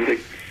all the time. It's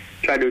like,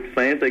 try to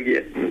explain. It's like,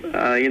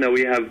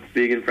 we have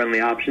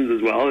vegan-friendly options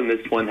as well, and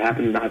this one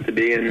happens not to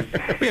be. And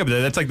yeah, but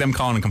that's like them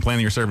calling and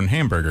complaining you're serving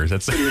hamburgers.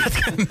 That's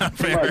not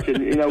fair. Much.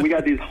 And, we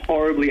got these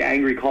horribly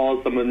angry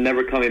calls, someone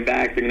never coming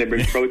back, they're going to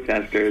bring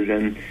protesters.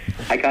 And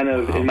I kind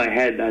of, in my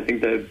head, I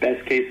think the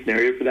best-case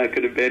scenario for that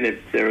could have been if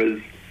there was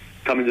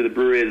coming to the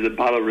brewery as a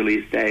bottle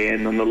release day,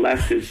 and on the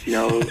left is,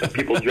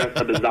 people dressed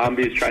up as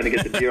zombies trying to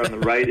get the beer. On the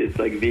right is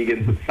like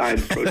vegans with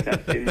signs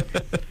protesting.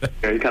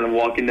 They're kind of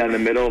walking down the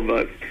middle,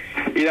 but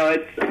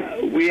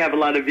we have a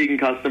lot of vegan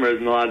customers,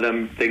 and a lot of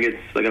them think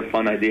it's like a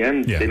fun idea,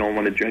 and they don't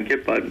want to drink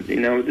it, but it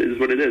is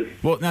what it is.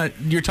 Well, now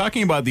you're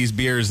talking about these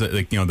beers that,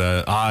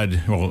 the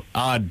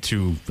odd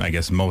to, I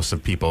guess, most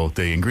of people,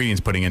 the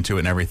ingredients putting into it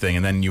and everything,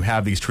 and then you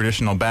have these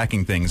traditional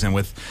backing things, and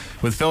with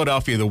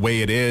Philadelphia the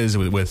way it is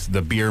with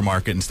the beer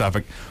market and stuff,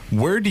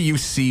 where do you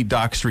see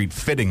Dock Street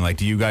fitting? Like,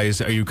 are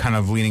you kind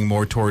of leaning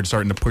more towards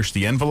starting to push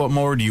the envelope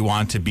more? Do you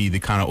want to be the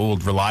kind of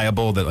old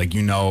reliable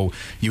that,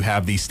 you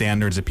have these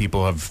standards that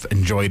people have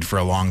enjoyed for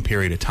a long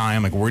period of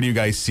time? Like, where do you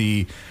guys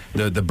see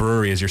the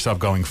brewery as yourself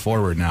going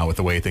forward now with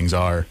the way things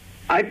are?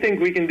 I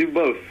think we can do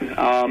both.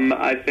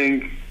 I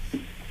think,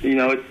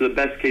 it's the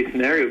best case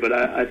scenario, but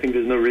I think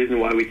there's no reason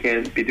why we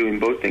can't be doing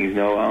both things.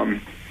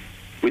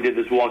 We did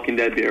this Walking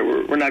Dead beer.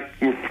 We're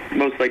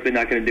most likely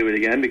not going to do it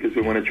again because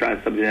we want to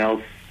try something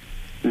else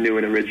new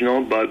and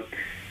original. But,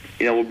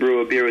 we'll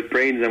brew a beer with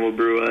brains, and we'll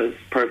brew a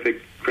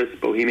perfect,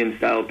 crisp,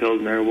 bohemian-style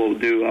Pilsner. We'll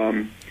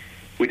do,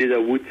 we did a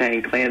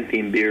Wu-Tang Clan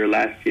themed beer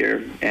last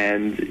year,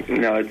 and,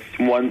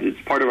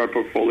 it's part of our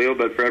portfolio,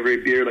 but for every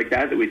beer like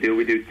that we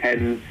do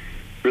 10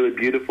 really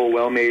beautiful,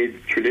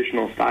 well-made,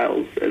 traditional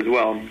styles as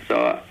well.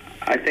 So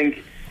I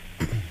think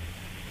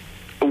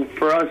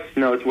for us,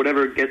 it's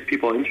whatever gets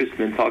people interested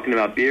in talking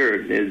about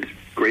beer is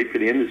great for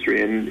the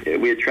industry, and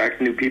we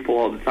attract new people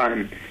all the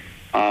time.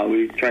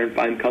 We try and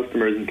find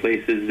customers in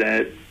places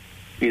that,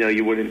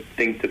 you wouldn't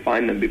think to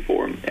find them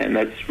before, and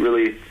that's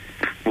really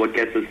what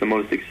gets us the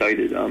most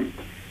excited.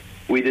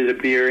 We did a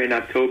beer in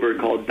October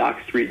called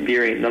Dock Street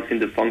Beer Ain't Nothing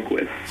to Funk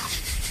With,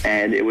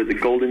 and it was a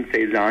golden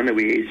saison that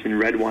we aged in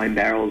red wine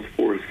barrels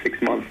for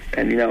 6 months,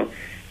 and,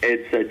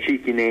 it's a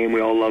cheeky name.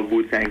 We all love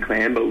Wu-Tang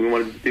Clan, but we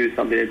wanted to do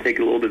something to take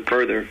it a little bit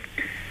further.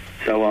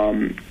 So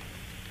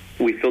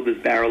we filled this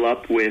barrel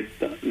up with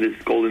this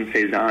golden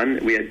saison.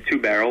 We had 2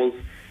 barrels.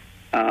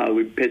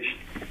 We pitched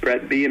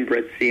Brett B and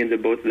Brett C into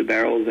both of the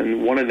barrels,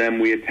 and one of them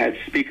we attached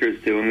speakers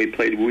to, and we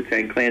played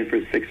Wu-Tang Clan for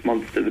 6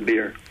 months to the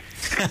beer.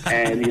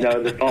 And,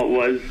 the thought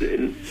was,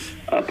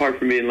 apart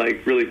from being,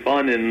 really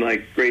fun and,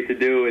 great to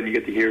do, and you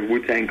get to hear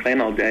Wu-Tang Clan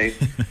all day,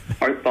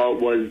 our thought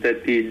was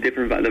that the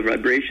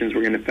vibrations were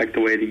going to affect the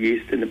way the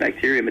yeast and the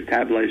bacteria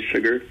metabolize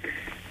sugar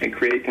and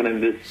create kind of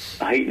this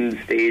heightened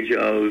stage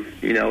of,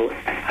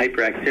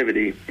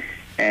 hyperactivity.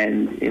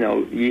 And,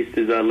 yeast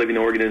is a living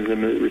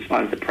organism. It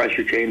responds to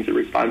pressure change. It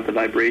responds to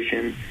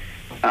vibration.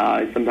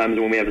 Sometimes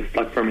when we have a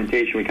stuck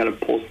fermentation, we kind of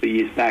pulse the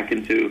yeast back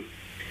into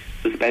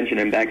suspension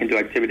and back into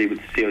activity with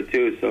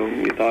CO2. So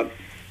we thought,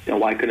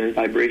 why couldn't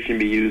vibration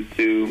be used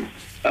to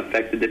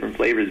affect the different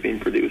flavors being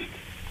produced?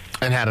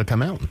 And how did it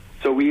come out?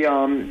 So we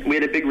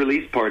had a big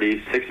release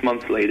party 6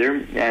 months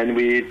later, and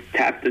we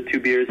tapped the 2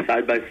 beers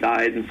side by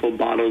side and sold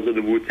bottles of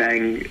the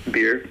Wu-Tang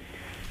beer.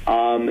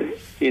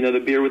 The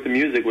beer with the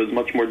music was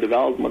much more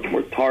developed, much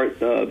more tart.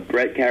 The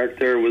Brett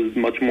character was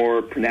much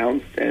more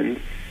pronounced, and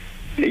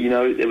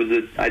it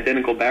was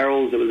identical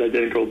barrels, it was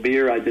identical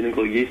beer,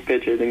 identical yeast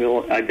pitch,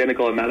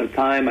 identical amount of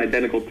time,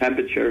 identical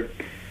temperature,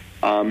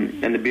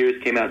 and the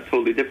beers came out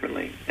totally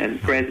differently.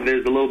 And granted,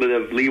 there's a little bit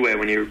of leeway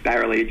when you're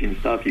barrel aging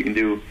stuff. You can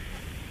do,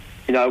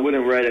 I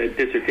wouldn't write a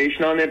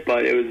dissertation on it,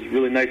 but it was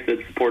really nice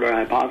to support our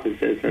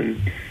hypothesis.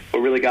 And what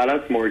really got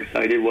us more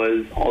excited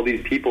was all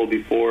these people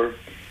before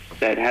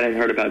that hadn't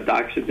heard about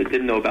Dock Street, that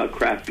didn't know about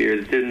craft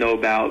beers, didn't know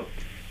about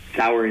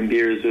souring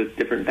beers with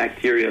different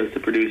bacteria to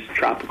produce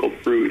tropical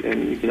fruit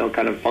and,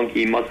 kind of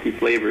funky, musky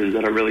flavors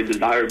that are really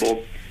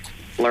desirable,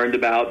 learned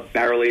about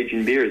barrel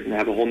aging beers and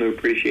have a whole new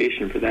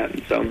appreciation for that.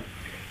 And so,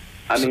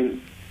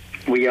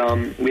 we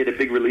had a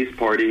big release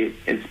party.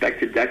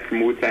 Inspector Deck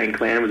from Wu-Tang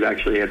Clan was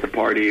actually at the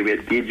party. We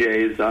had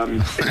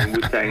DJs singing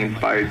Wu-Tang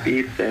inspired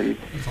beats, and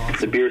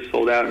the beer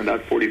sold out in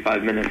about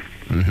 45 minutes.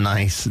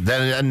 Nice.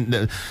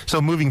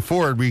 So moving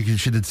forward, we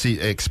should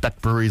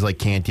expect breweries like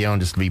Cantillon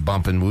just to be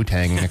bumping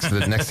Wu-Tang next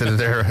to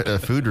their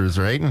fooders,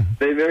 right?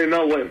 They very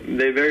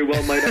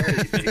well might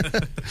already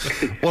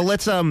be. Well,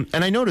 let's and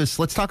I noticed.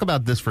 Let's talk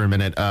about this for a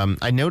minute.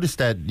 I noticed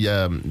that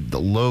the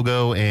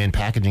logo and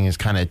packaging has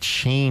kind of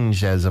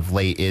changed as of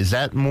late. Is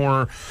it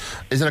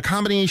a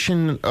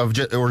combination of,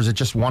 or is it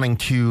just wanting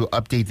to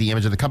update the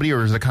image of the company,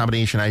 or is it a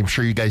combination? I'm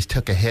sure you guys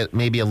took a hit,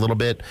 maybe a little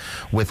bit,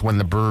 with when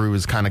the brewery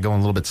was kind of going a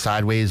little bit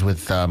sideways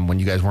with when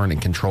you guys weren't in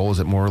control. Is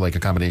it more like a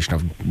combination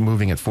of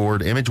moving it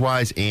forward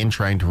image-wise and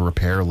trying to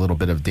repair a little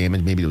bit of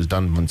damage maybe it was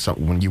done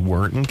when you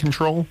weren't in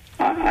control?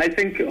 I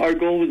think our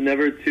goal was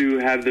never to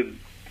have the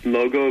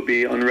logo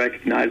be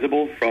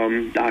unrecognizable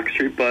from Dock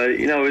Street, but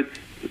it's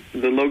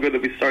the logo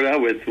that we started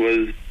out with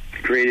was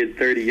created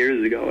 30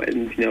 years ago,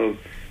 and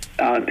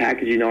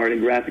packaging art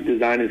and graphic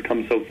design has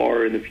come so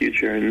far in the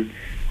future. And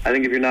I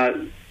think if you're not,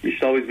 you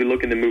should always be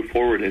looking to move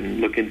forward and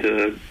looking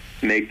to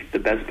make the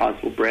best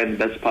possible brand,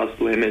 the best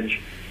possible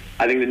image.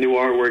 I think the new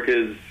artwork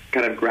is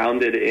kind of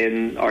grounded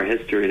in our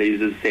history. It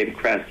uses the same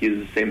crest,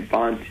 uses the same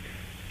font,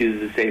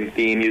 uses the same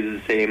theme,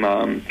 uses the same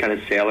kind of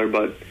sailor,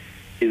 but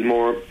he's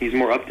more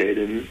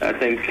updated. And I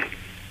think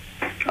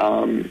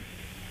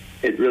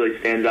it really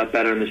stands out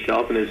better on the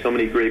shelf. And there's so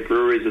many great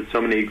breweries with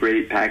so many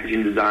great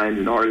packaging designs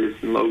and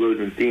artists and logos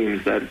and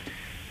themes that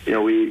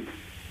we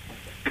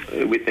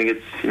think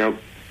it's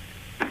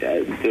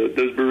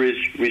those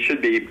breweries, we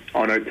should be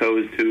on our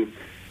toes to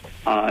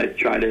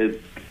try to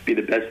be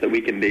the best that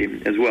we can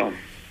be as well.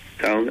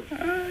 So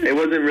it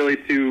wasn't really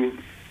to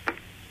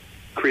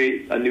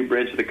create a new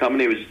branch of the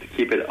company. It was just to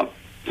keep it up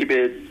to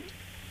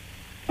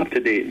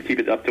date and keep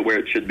it up to where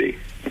it should be.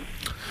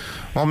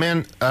 Well,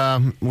 man,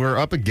 we're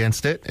up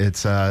against it.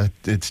 It's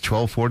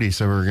 12:40,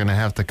 so we're going to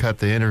have to cut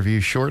the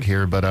interview short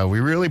here. But we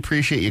really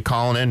appreciate you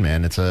calling in,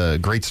 man. It's a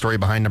great story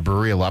behind the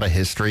brewery, a lot of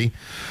history,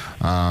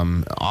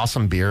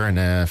 awesome beer. And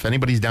if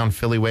anybody's down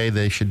Philly way,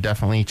 they should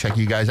definitely check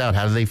you guys out.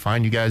 How do they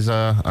find you guys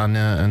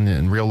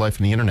in real life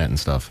and the internet and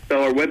stuff?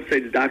 So our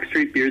website is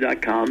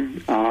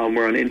docstreetbeer.com.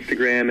 We're on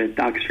Instagram at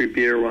Dock Street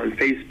Beer. We're on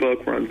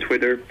Facebook. We're on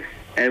Twitter.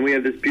 And we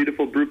have this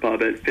beautiful brew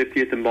pub at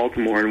 50th and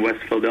Baltimore in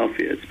West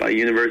Philadelphia. It's by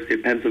University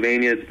of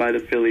Pennsylvania. It's by the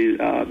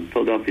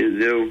Philadelphia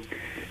Zoo.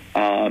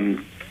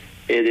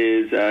 It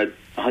is a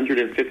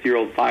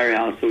 150-year-old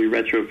firehouse that we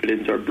retrofit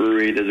into our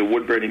brewery. There's a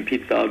wood-burning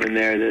pizza oven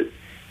there that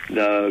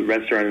the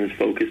restaurant is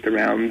focused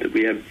around.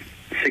 We have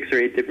 6 or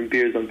 8 different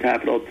beers on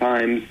tap at all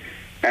times,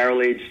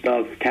 barrel-aged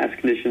stuff,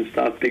 cask-conditioned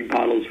stuff, big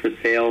bottles for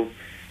sale.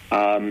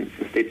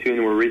 Stay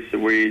tuned.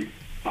 We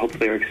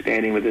hopefully are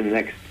expanding within the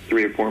next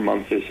 3 or 4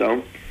 months or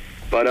so.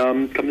 But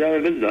come down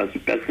and visit us.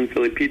 Best in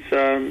Philly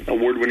pizza,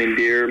 award-winning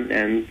beer,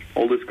 and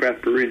oldest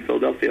craft brewery in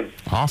Philadelphia.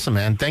 Awesome,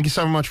 man. Thank you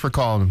so much for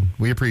calling.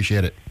 We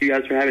appreciate it. Thank you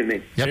guys for having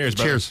me. Yep.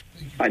 Cheers.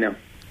 Bye now.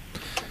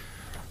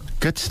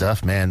 Good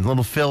stuff, man. A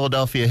little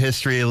Philadelphia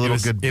history, a little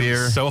good beer. It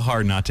was so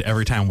hard not to,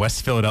 every time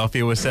West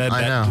Philadelphia was said,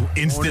 I know.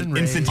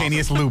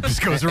 Instantaneous loop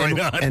just goes right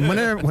on. And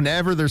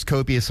whenever there's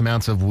copious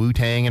amounts of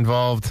Wu-Tang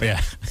involved,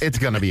 it's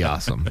going to be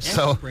awesome.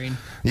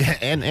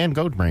 And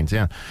goat brains,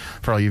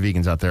 for all you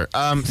vegans out there.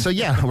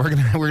 We're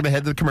gonna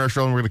head to the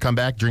commercial, and we're gonna come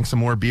back, drink some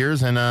more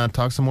beers, and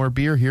talk some more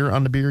beer here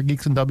on the Beer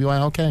Geeks and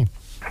WILK.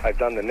 I've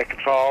done the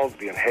Nicotrols,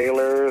 the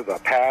inhaler, the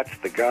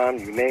patch, the gum,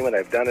 you name it,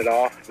 I've done it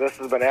all. This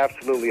has been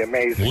absolutely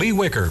amazing. Lee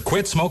Wicker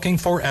quit smoking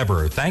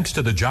forever thanks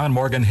to the John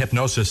Morgan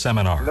Hypnosis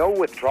Seminar. No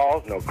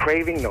withdrawals, no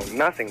craving, no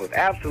nothing. It was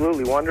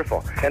absolutely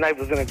wonderful. And I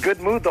was in a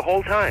good mood the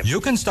whole time. You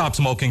can stop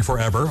smoking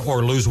forever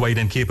or lose weight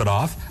and keep it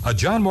off. A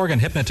John Morgan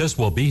hypnotist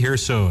will be here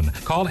soon.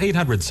 Call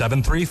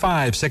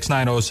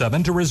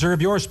 800-735-6907 to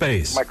reserve your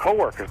space. My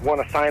coworkers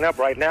want to sign up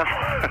right now.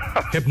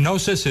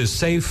 Hypnosis is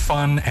safe,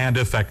 fun, and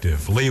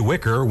effective. Lee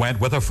Wicker went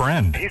with a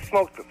friend. He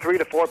smoked 3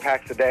 to 4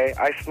 packs a day.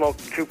 I smoked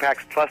 2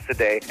 packs plus a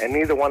day, and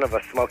neither one of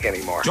us smoke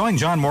anymore. Join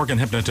John Morgan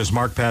hypnotist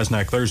Mark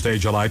Pasnak Thursday,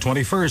 July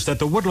 21st at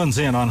the Woodlands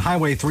Inn on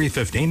Highway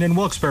 315 in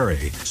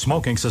Wilkes-Barre.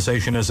 Smoking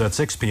cessation is at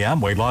 6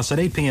 p.m., weight loss at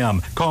 8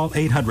 p.m. Call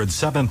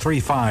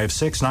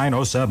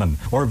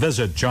 800-735-6907 or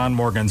visit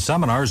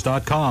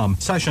johnmorganseminars.com.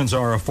 Sessions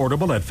are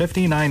affordable at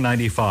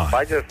 $59.95.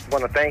 I just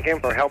want to thank him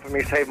for helping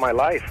me save my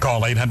life.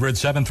 Call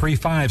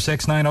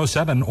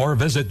 800-735-6907 or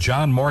visit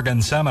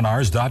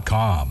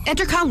johnmorganseminars.com.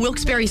 Entercom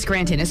Wilkes-Barre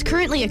Scranton is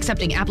currently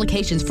accepting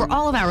applications for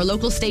all of our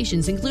local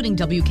stations, including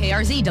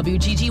WKRZ,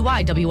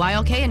 WGGY,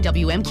 WILK, and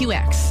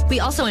WMQX. We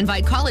also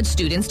invite college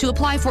students to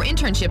apply for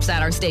internships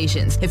at our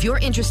stations. If you're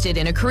interested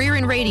in a career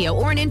in radio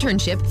or an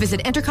internship,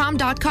 visit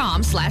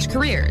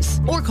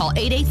entercom.com/careers or call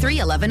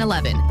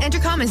 883-1111.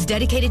 Entercom is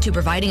dedicated to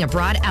providing a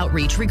broad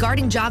outreach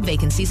regarding job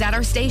vacancies at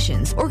our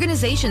stations.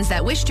 Organizations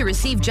that wish to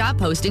receive job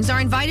postings are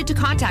invited to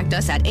contact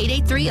us at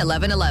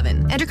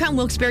 883-1111. Entercom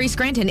Wilkes-Barre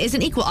Scranton is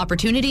an equal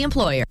opportunity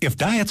employer. If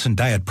diets and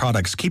diet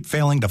products keep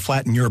failing to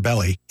flatten your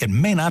belly, it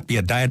may not be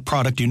a diet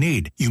product you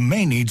need. You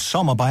may need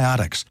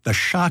Somabiotics, the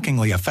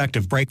shockingly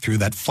effective breakthrough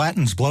that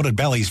flattens bloated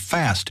bellies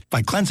fast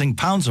by cleansing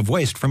pounds of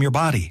waste from your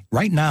body.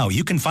 Right now,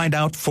 you can find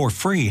out for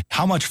free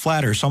how much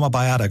flatter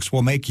Somabiotics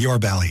will make your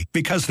belly,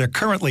 because they're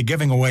currently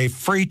giving away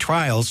free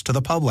trials to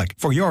the public.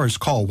 For yours,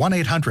 call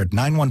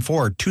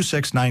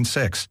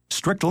 1-800-914-2696.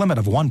 Strict limit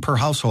of 1 per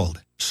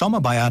household.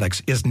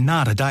 Somabiotics is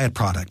not a diet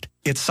product.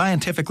 It's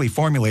scientifically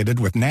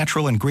formulated with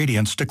natural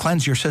ingredients to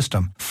cleanse your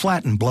system,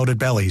 flatten bloated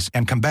bellies,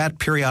 and combat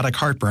periodic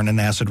heartburn and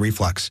acid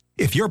reflux.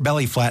 If your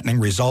belly flattening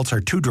results are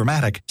too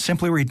dramatic,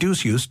 simply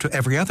reduce use to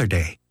every other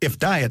day. If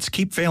diets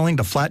keep failing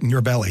to flatten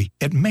your belly,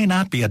 it may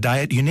not be a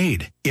diet you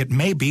need. It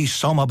may be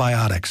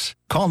Somabiotics.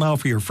 Call now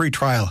for your free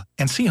trial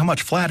and see how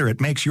much flatter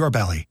it makes your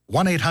belly.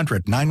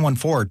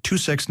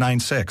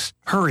 1-800-914-2696.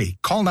 Hurry,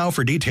 call now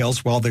for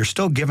details while they're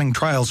still giving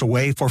trials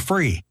away for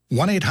free.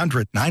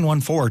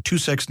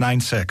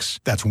 1-800-914-2696.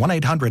 That's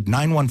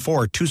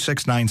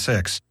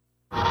 1-800-914-2696.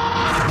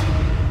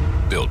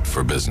 Built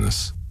for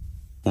business.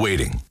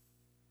 Waiting.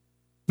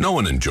 No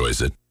one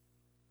enjoys it.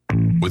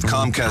 With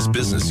Comcast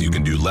Business, you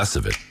can do less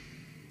of it.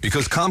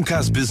 Because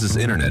Comcast Business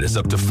Internet is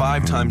up to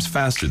 5 times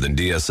faster than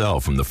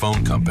DSL from the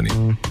phone company,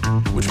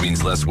 which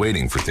means less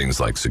waiting for things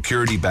like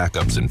security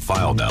backups and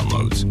file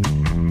downloads.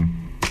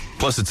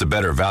 Plus, it's a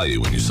better value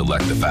when you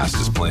select the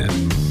fastest plan.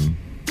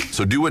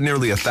 So do what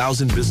nearly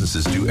 1,000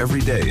 businesses do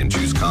every day and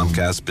choose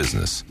Comcast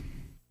Business.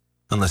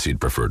 Unless you'd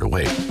prefer to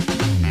wait.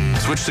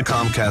 Switch to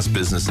Comcast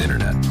Business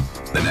Internet.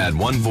 Then add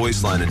 1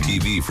 voice line and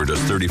TV for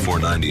just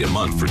 $34.90 a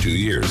month for 2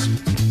 years.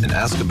 And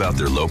ask about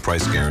their low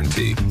price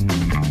guarantee.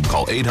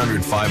 Call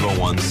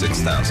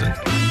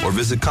 800-501-6000 or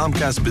visit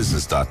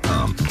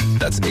ComcastBusiness.com.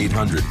 That's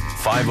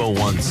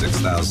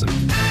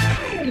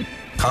 800-501-6000.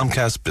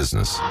 Comcast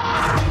Business.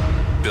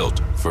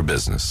 Built for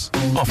business.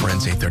 Offer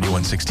ends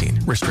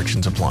 8/31/16.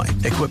 Restrictions apply.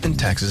 Equipment,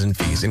 taxes, and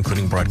fees,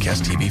 including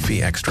broadcast TV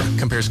fee extra.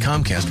 Compares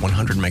Comcast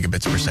 100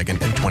 megabits per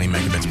second and 20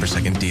 megabits per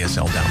second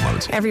DSL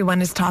downloads.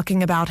 Everyone is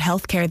talking about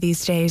healthcare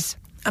these days.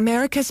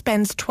 America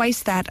spends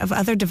twice that of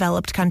other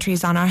developed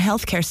countries on our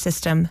healthcare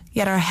system,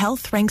 yet our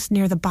health ranks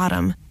near the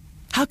bottom.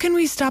 How can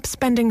we stop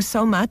spending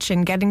so much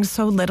and getting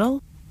so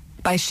little?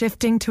 By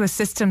shifting to a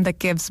system that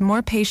gives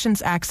more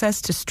patients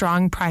access to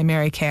strong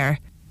primary care.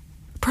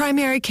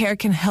 Primary care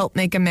can help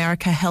make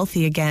America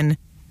healthy again.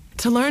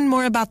 To learn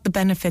more about the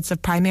benefits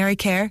of primary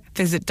care,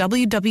 visit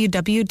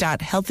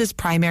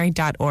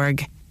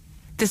www.healthisprimary.org.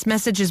 This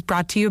message is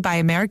brought to you by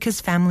America's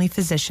Family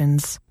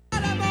Physicians.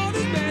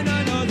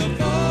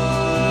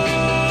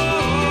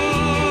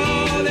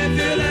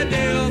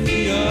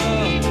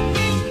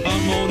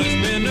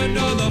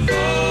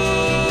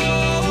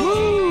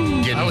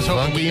 I was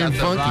hoping we got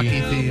the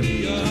Rocky theme.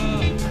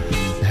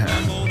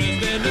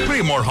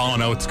 Pretty more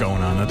Hall & Oates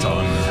going on, that's all.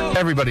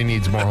 Everybody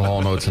needs more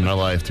Hall & Oates in their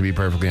life, to be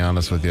perfectly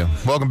honest with you.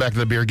 Welcome back to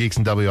the Beer Geeks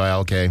and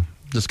WILK.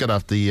 Just got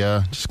off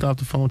the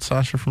phone with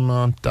Sasha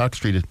from Dock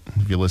Street, if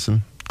you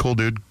listen. Cool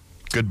dude,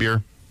 good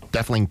beer.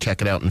 Definitely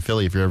check it out in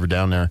Philly if you're ever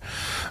down there.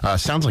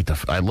 Sounds like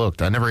I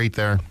looked. I never ate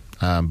there.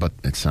 But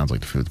it sounds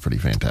like the food's pretty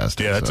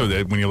fantastic. Yeah, that's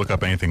when you look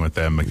up anything with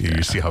them,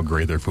 you see how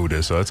great their food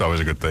is, so that's always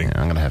a good thing. Yeah,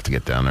 I'm going to have to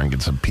get down there and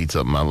get some pizza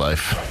up in my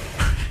life.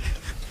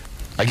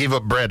 I gave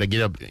up bread. I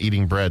gave up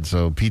eating bread,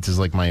 so pizza's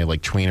like my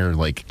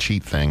tweener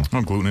cheat thing.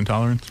 Oh, gluten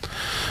intolerance?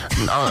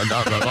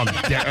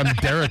 I'm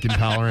Derek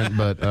intolerant,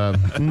 but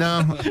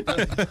no.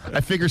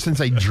 I figure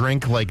since I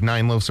drink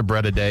 9 loaves of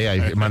bread a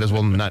day, I might as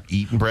well not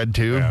eat bread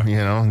too. Yeah. You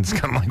know, it's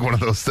kind of like one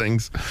of those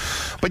things.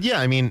 But yeah,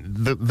 I mean,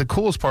 the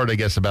coolest part, I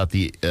guess, about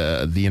the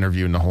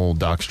interview and the whole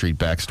Dock Street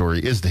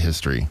backstory is the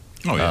history.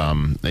 Oh, yeah.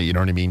 You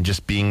know what I mean?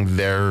 Just being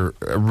there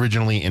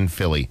originally in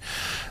Philly.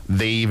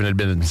 They even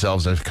admitted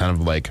themselves as kind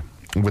of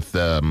with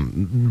the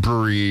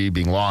brewery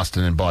being lost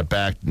and then bought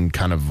back, and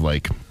kind of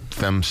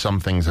some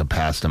things have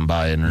passed them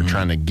by and are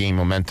trying to gain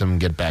momentum,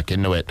 get back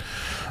into it.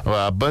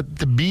 But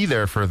to be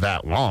there for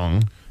that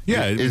long,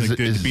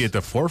 to be at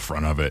the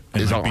forefront of it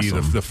and is be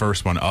awesome. the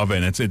first one of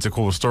it. And it's a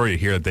cool story to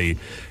hear that they,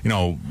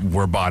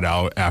 were bought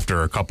out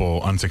after a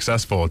couple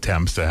unsuccessful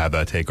attempts to have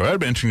that takeover. That'd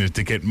be interesting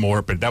to get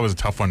more, but that was a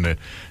tough one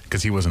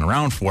because he wasn't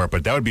around for it.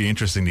 But that would be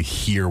interesting to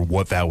hear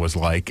what that was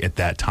like at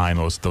that time.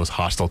 Those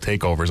hostile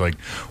takeovers.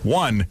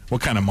 One, what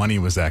kind of money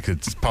was that? 'Cause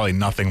it's probably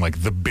nothing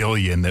like the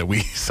billion that we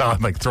saw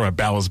thrown at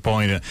Ballast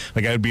Point.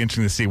 It'd be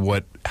interesting to see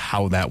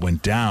how that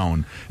went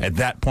down at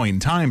that point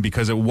in time,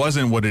 because it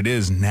wasn't what it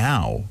is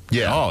now.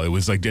 Yeah. At all. It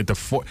was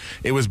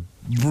it was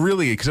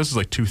really, because this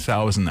was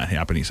 2000 that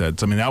happened, he said.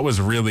 So, I mean, that was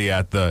really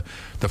at the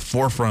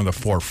forefront of the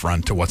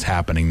forefront to what's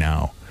happening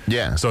now.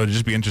 Yeah. So it'd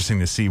just be interesting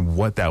to see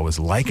what that was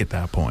like at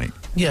that point.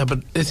 Yeah, but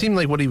it seemed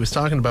like what he was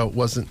talking about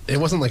wasn't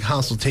like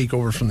hostile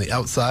takeover from the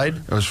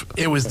outside.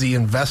 It was the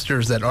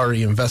investors that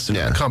already invested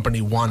in the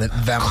company wanted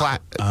them.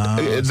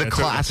 The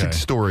classic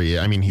story.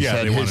 I mean, he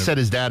said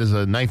his dad is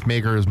a knife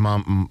maker, his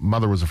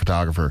mother was a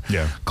photographer.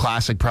 Yeah.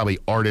 Classic, probably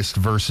artist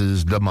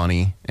versus the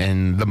money,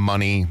 and the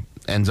money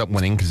ends up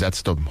winning, because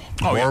that's the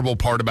horrible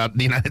part about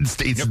the United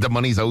States. Yep. The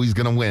money's always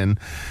going to win.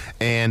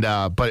 And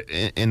but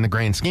in the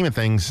grand scheme of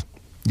things,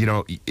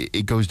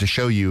 it goes to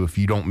show you, if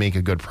you don't make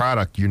a good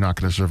product, you're not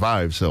going to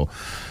survive. So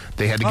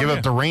they had to give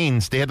up the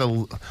reins. They had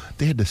to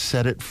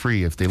set it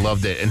free if they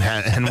loved it,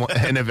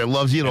 and if it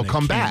loves you, it'll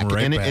come back.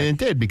 And it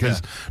did,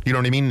 because you know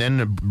what I mean. Then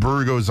the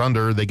brewery goes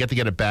under. They get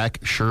it back.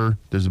 Sure,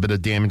 there's a bit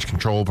of damage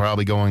control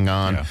probably going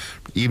on,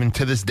 even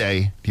to this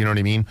day. You know what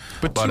I mean?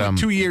 But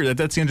 2 years.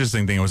 That's the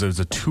interesting thing. It was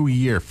a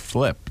 2-year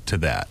flip to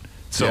that.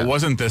 So it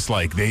wasn't this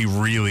they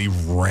really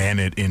ran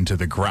it into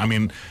the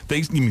ground.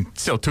 I mean,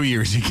 still 2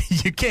 years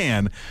you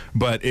can,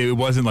 but it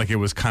wasn't like it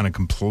was kind of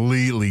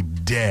completely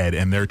dead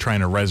and they're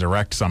trying to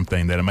resurrect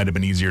something that it might have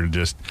been easier to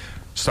just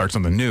start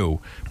something new.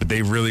 But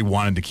they really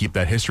wanted to keep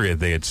that history that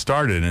they had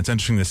started. And it's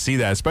interesting to see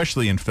that,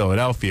 especially in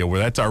Philadelphia,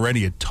 where that's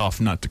already a tough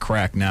nut to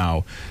crack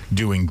now,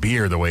 doing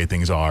beer the way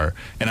things are.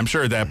 And I'm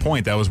sure at that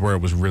point, that was where it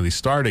was really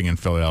starting in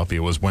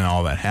Philadelphia, was when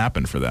all that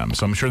happened for them.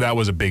 So I'm sure that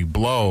was a big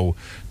blow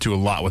to a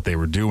lot what they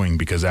were doing,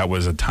 because that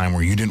was a time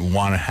where you didn't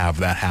want to have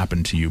that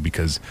happen to you,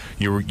 because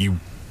you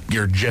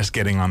you're just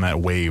getting on that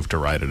wave to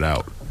ride it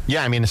out.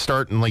 Yeah, I mean, to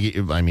start, and like,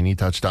 I mean, he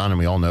touched on, and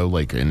we all know,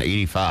 like, in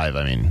 '85,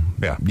 I mean,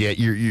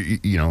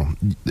 you know,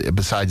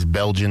 besides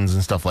Belgians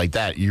and stuff like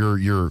that,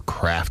 your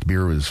craft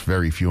beer was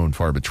very few and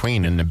far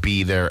between, and to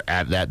be there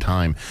at that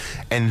time,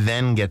 and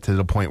then get to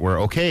the point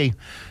where, okay,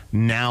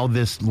 now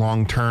this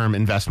long-term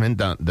investment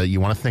that you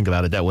want to think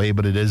about it that way,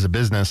 but it is a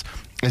business,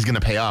 is going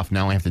to pay off.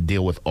 Now I have to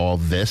deal with all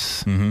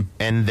this and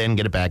then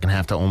get it back and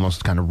have to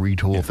almost kind of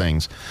retool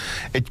things.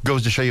 It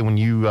goes to show you when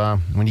you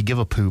give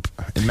a poop,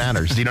 it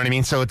matters. You know what I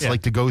mean? So it's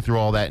like to go through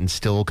all that and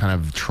still kind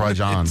of trudge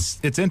on.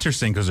 It's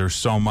interesting because there's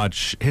so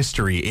much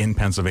history in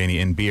Pennsylvania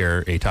in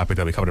beer, a topic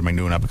that we covered in my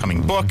new and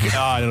upcoming book.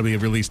 It'll be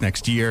released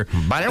next year.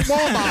 Buy it at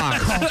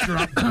Walmart.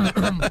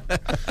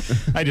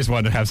 I just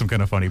wanted to have some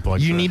kind of funny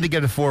plug. You need to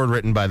get it forward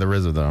written by the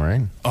RZA, though,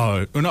 right?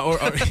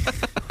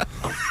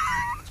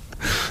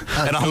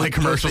 And all my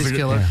commercials are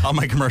going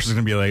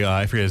to be like,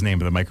 I forget his name,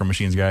 but the Micro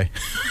Machines guy.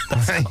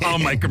 All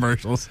my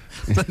commercials.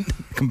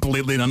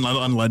 Completely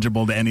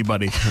unlegible to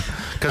anybody.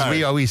 Because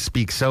we always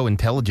speak so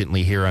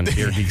intelligently here on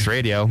Beer Geeks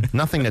Radio.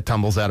 Nothing that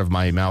tumbles out of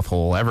my mouth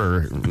hole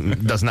ever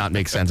does not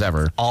make sense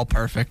ever. All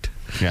perfect.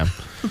 Yeah.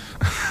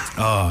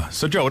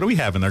 So, Joe, what do we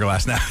have in their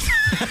glass now?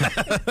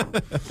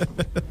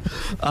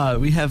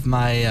 We have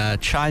my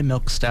Chai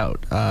Milk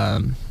Stout.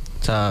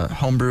 It's a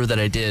homebrew that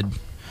I did a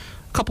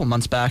couple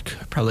months back,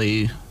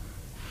 probably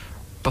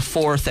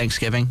before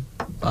Thanksgiving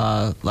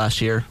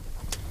last year.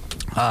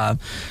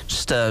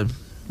 Just a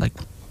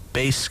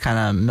base kind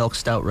of milk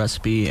stout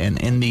recipe, and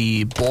in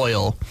the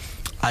boil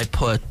I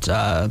put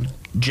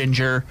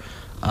ginger,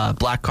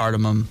 black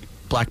cardamom,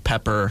 black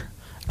pepper,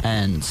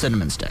 and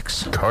cinnamon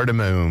sticks.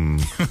 Cardamom.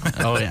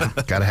 Oh yeah.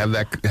 Gotta have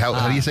that.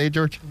 How do you say it,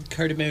 George?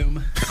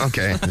 Cardamom.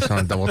 Okay, just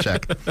want to double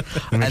check.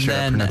 Make sure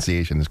that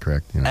pronunciation is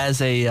correct. You know.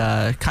 As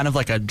a kind of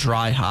like a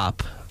dry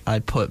hop, I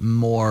put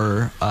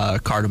more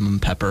cardamom,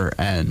 pepper,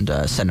 and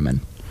cinnamon.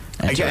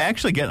 I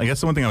guess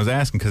the one thing I was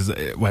asking because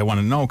I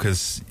want to know,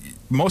 because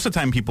most of the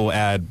time people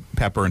add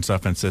pepper and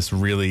stuff, and it's this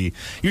really,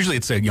 usually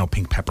it's a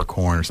pink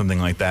peppercorn or something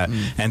like that,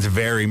 and it's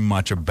very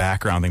much a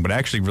background thing. But I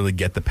actually really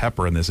get the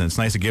pepper in this, and it's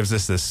nice. It gives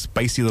us this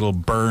spicy little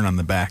burn on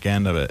the back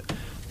end of it.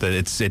 That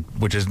it's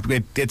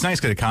nice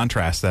because it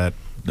contrasts that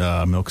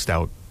milk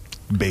stout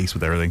base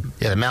with everything.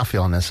 Yeah, the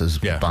mouthfeel on this is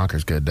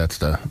bonkers good. That's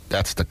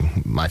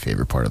my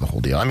favorite part of the whole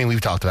deal. I mean,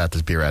 we've talked about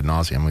this beer ad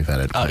nauseum. We've had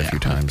it quite a few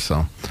times.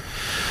 So,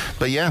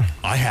 but yeah,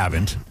 I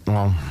haven't.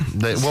 Well,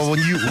 when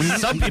you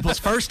some people's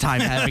first time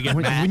having it.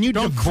 When you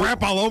don't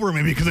crap all over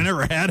me because I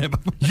never had it.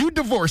 You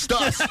divorced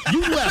us.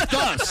 You left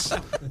us.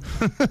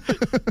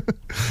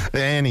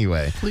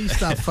 Anyway, please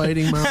stop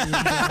fighting, Mommy and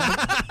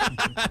Daddy.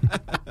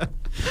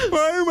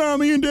 Why are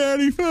Mommy and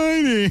Daddy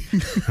fighting?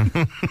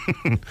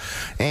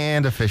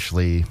 And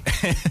officially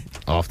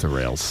off the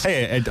rails.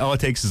 Hey, all it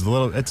takes is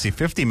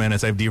 50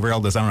 minutes. I've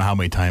derailed this I don't know how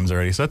many times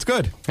already, so that's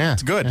good. Yeah,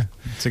 it's good. Yeah.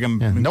 It's like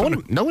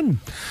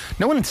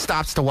no one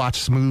stops to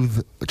watch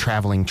smooth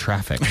traveling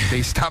traffic.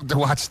 They stop to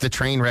watch the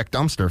train wreck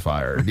dumpster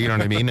fire. Do you know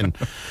what I mean? And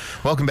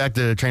welcome back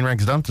to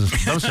Trainwreck's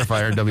dumpster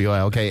fire.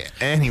 WILK.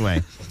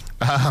 Anyway.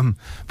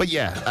 But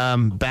yeah,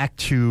 back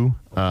to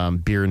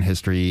beer and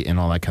history and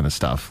all that kind of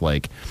stuff.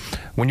 Like,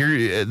 when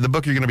you're the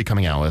book you're going to be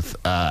coming out with,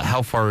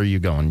 how far are you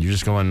going? You're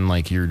just going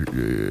you're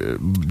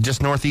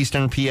just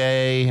northeastern PA.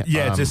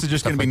 Yeah, this is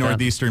just going to be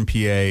northeastern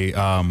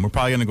PA. We're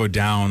probably going to go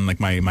down. Like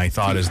my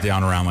thought is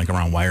down around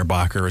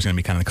Weyerbacher is going to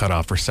be kind of the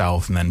cutoff for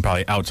south, and then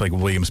probably out to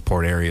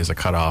Williamsport area is a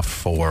cutoff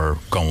for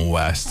going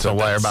west. So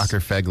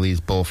Weyerbacher, Fegley's,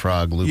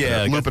 Bullfrog, loop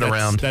it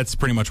around. That's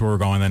pretty much where we're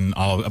going. Then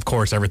of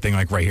course everything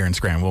right here in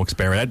Scranton,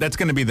 Wilkes-Barre. That's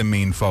going to be the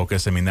main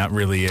focus. I mean, that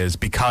really is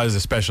because,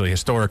 especially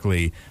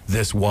historically,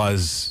 this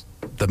was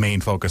the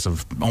main focus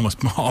of almost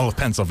all of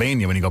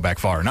Pennsylvania when you go back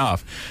far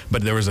enough.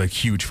 But there was a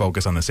huge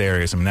focus on this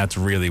area. So, I mean, that's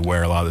really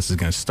where a lot of this is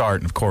going to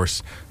start. And, of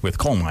course, with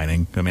coal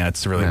mining, I mean,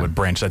 that's really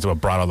that's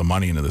what brought all the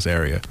money into this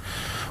area.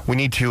 We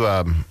need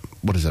to,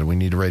 we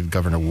need to raid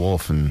Governor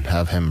Wolf and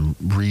have him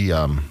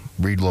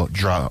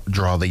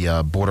draw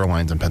the border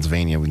lines in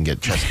Pennsylvania. We can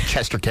get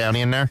Chester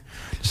County in there,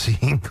 so he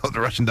can go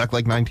the Russian Duck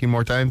 19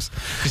 more times,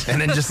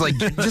 and then just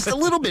a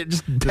little bit,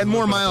 just 10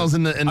 more miles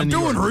in the. I'm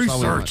doing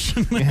research.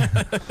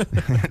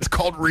 It's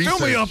called research.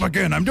 Fill me up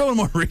again. I'm doing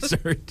more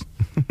research.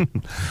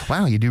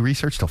 Wow, you do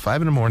research till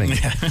 5 a.m.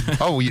 Yeah.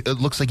 Oh, it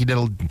looks like you did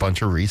a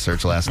bunch of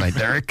research last night,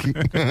 Derek.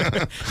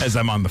 As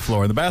I'm on the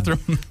floor in the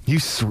bathroom, you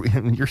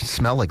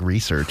smell like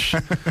research.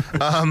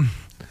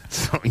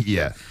 So,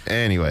 yeah.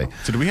 Anyway.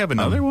 So, do we have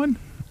another one?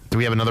 Do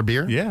we have another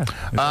beer? Yeah.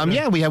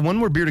 Yeah, we have one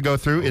more beer to go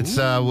through. It's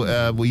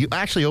we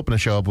actually opened a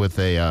show up with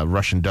a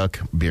Russian Duck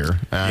beer.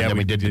 Then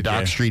we did the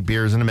Dock Street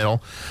beers in the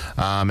middle.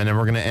 And then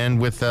we're going to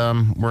end with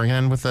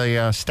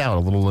a stout,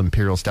 a little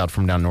imperial stout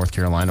from down North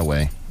Carolina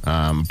way.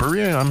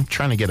 Brewery, I'm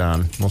trying to get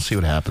on. We'll see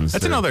what happens.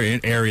 That's another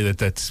area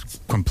that's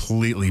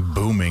completely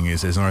booming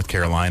is North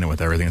Carolina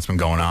with everything that's been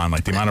going on.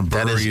 Like the amount of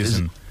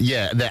breweries.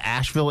 The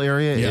Asheville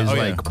area is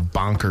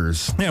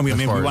bonkers. Yeah, we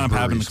wound up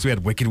having, because we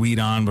had Wicked Weed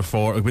on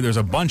before. There's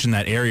a bunch in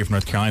that area from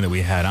North Carolina that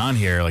we had on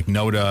here, like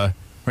Noda,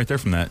 right there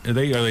from that. Are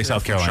they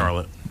South Carolina?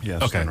 Charlotte.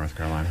 Yes, Okay. North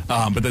Carolina.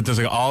 But there's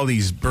like all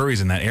these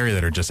breweries in that area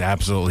that are just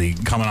absolutely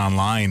coming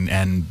online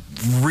and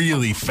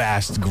really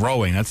fast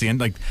growing. That's the end.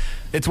 Like,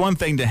 it's one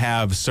thing to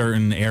have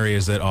certain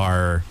areas that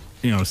are,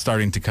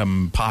 starting to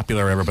come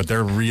popular or whatever, but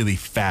they're really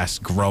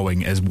fast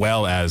growing as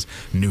well as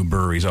new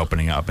breweries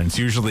opening up. And it's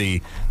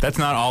usually, that's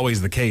not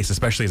always the case,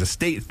 especially as a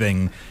state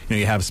thing.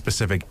 You have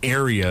specific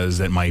areas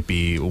that might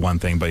be one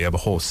thing, but you have a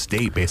whole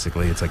state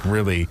basically. It's like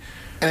really.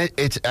 And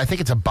I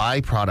think it's a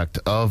byproduct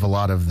of a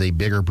lot of the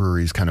bigger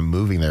breweries kind of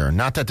moving there.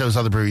 Not that those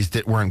other breweries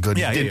weren't good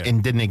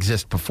and didn't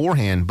exist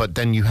beforehand, but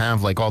then you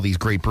have like all these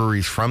great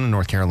breweries from the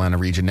North Carolina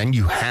region. Then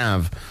you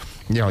have,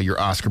 your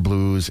Oscar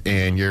Blues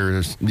and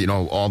your,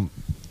 all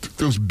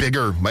those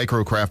bigger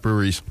micro craft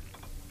breweries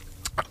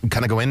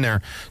kind of go in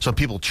there. So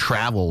people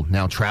travel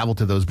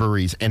to those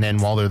breweries, and then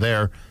while they're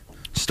there,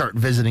 start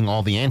visiting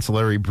all the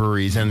ancillary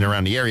breweries in and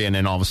around the area, and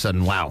then all of a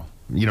sudden, wow.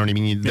 You know what I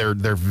mean? They're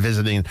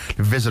visiting,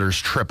 visitors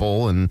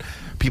triple, and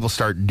people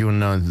start doing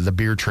the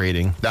beer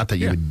trading. Not that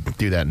you would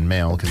do that in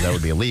mail because that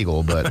would be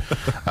illegal, but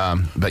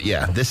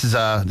yeah, this is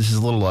a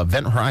little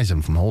Event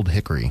Horizon from Old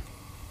Hickory.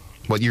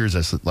 What year is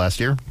this? Last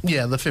year?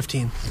 Yeah, the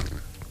 15.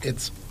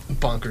 It's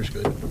bonkers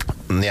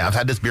good. Yeah, I've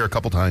had this beer a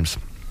couple times,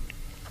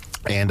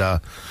 and I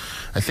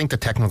think the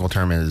technical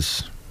term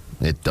is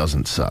it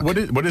doesn't suck.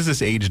 What is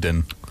this aged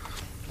in?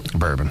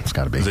 Bourbon. It's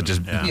got to be. Is it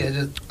just?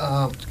 It's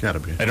got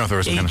to be. I don't know if there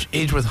was some kind of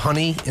aged with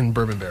honey in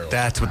bourbon barrels.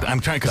 That's what I'm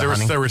trying,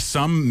 because there was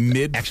some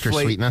mid extra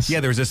sweetness. Yeah,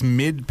 there was this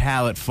mid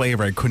palate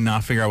flavor. I could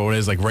not figure out what it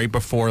is. Like right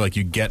before, like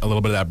you get a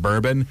little bit of that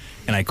bourbon,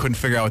 and I couldn't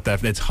figure out what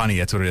that. It's honey.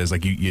 That's what it is.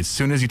 Like you as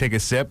soon as you take a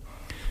sip,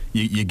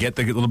 you get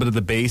the little bit of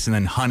the base, and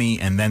then honey,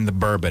 and then the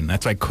bourbon.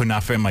 That's why I could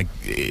not figure. I'm like,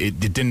 it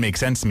didn't make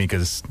sense to me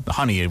because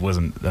honey, it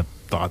wasn't a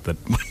thought that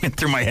went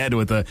through my head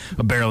with a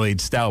barrel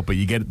aged stout. But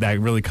you get that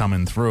really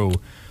coming through.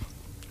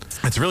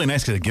 It's really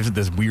nice because it gives it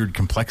this weird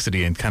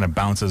complexity and kind of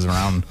bounces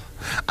around.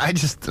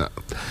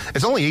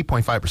 It's only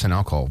 8.5%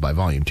 alcohol by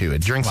volume, too.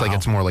 It drinks like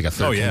it's more like a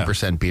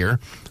 13% beer.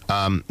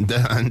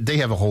 They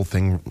have a whole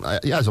thing,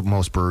 as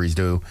most breweries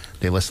do.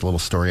 They list a little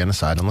story on the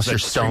side. Unless you're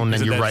stoned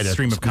and you write a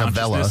stream of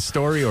novella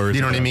story, or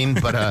you know what I mean?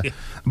 But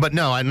but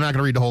no, I'm not going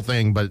to read the whole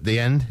thing. But at the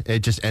end, it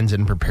just ends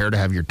in prepare to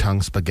have your tongue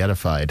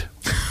spaghettified.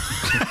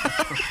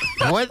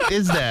 What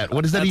is that?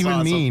 What does that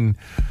even mean?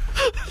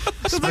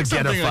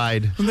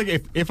 Spaghettified.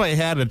 Like if I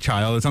had a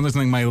child, it sounds like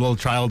something my little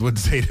child would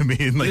say to me,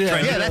 and like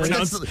trying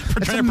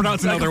to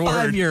pronounce another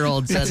word.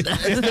 5-year-old said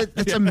that.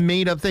 It's a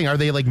made up thing. Are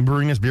they like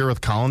brewing this beer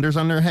with colanders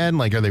on their head?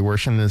 Like, are they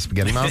worshiping the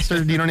spaghetti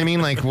monster? Do you know what I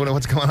mean? Like,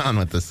 what's going on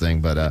with this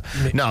thing? But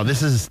no,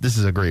 this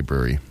is a great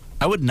brewery.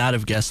 I would not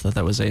have guessed that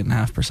was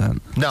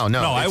 8.5%. No.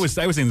 I was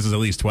saying this is at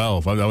least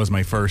 12. That was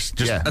my first.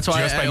 That's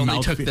why I only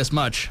took this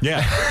much.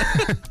 Yeah,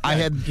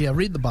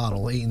 read the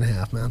bottle,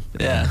 8.5, man.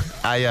 Yeah,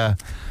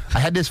 I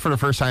had this for the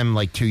first time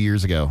like 2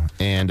 years ago,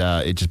 and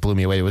it just blew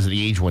me away. It was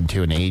the age one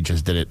too, and the age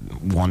just did it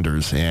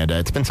wonders. And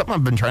it's been something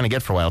I've been trying to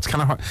get for a while. It's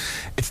kind of hard.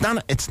 It's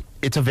not.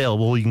 It's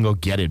available. You can go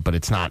get it, but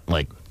it's not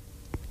like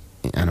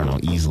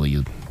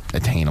easily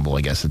attainable.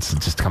 I guess it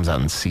just comes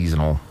out in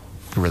seasonal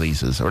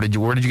releases. Or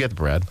where did you get the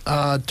Brad?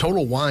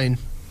 Total Wine.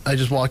 I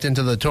just walked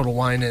into the Total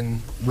Wine in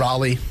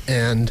Raleigh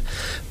and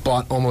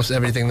bought almost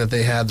everything that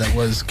they had that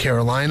was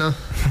Carolina.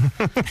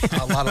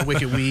 A lot of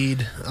Wicked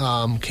Weed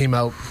came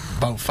out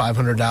about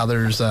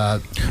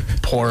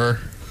 $500 poorer.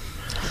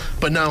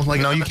 But no,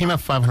 you came out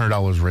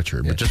 $500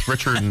 richer, but just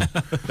richer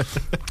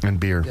and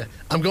beer. Yeah.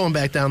 I'm going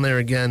back down there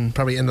again,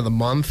 probably end of the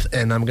month,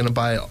 and I'm going to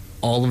buy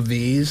all of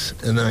these,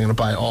 and then I'm going to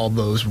buy all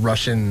those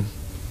Russian,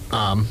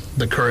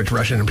 the Courage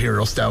Russian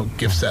Imperial Stout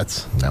gift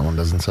sets. That one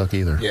doesn't suck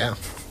either. Yeah.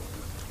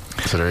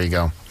 So there you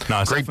go.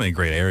 No, it's definitely a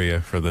great area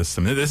for this.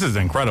 I mean, this is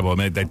incredible. I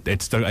mean, I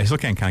still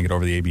can't kind of get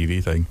over the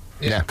ABV thing.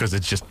 Yeah, because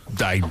it's just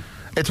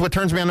it's what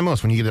turns me on the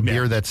most when you get a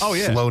beer that's slow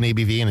in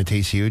ABV and it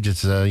tastes huge.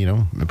 It's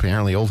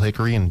apparently Old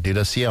Hickory and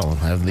Duda CL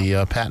have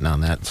the patent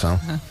on that. So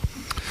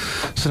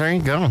there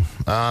you go.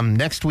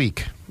 Next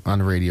week on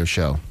the radio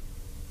show.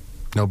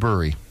 No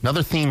brewery.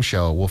 Another theme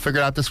show. We'll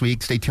figure it out this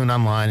week. Stay tuned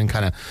online and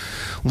kind of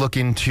look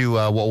into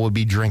what we'll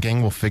be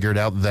drinking. We'll figure it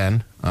out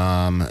then.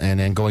 And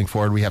then going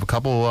forward, we have a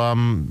couple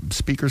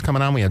speakers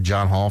coming on. We have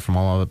John Hall from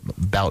All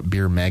About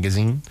Beer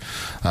magazine.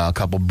 A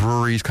couple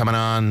breweries coming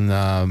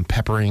on,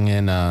 peppering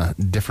in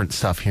different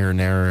stuff here and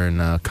there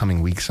in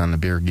coming weeks on the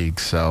Beer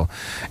Geeks. So,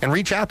 and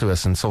reach out to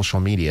us on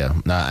social media.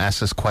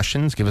 Ask us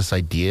questions. Give us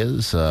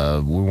ideas.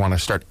 We want to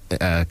start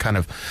kind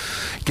of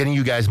getting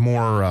you guys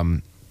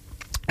more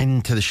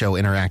into the show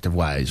interactive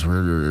wise.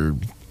 We're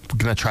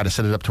going to try to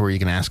set it up to where you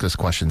can ask us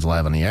questions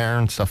live on the air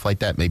and stuff like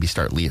that. Maybe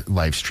start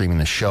live streaming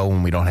the show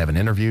when we don't have an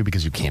interview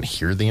because you can't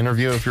hear the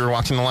interview if you're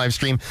watching the live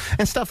stream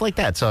and stuff like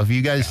that. So if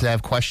you guys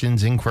have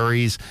questions,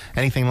 inquiries,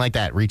 anything like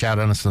that, reach out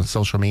on us on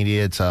social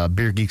media. It's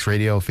Beer Geeks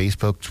Radio,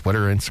 Facebook,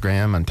 Twitter,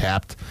 Instagram,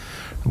 Untapped,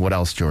 What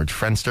else, George?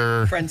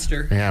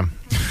 Friendster.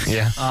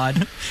 Yeah.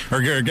 Odd.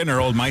 Or getting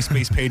our old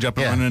MySpace page up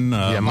and running.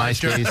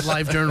 MySpace.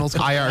 Live journals.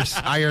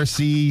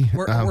 IRC.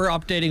 We're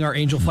updating our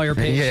Angel Fire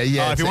page.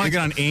 Yeah. If you want to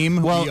get on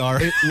AIM, we are.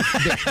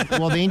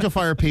 The Angel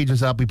Fire page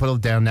is up. We put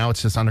it down. Now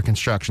it's just under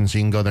construction, so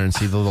you can go there and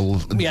see the little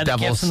the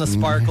devils. gifts and the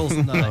sparkles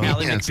and the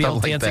Ally McBeal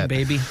like dancing that.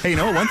 baby. Hey, you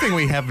know what? One thing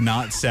we have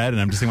not said,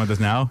 and I'm just thinking about this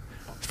now.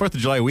 It's 4th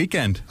of July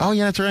weekend. Oh,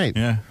 yeah, that's right.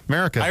 Yeah.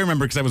 America. I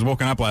remember because I was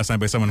woken up last night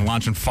by someone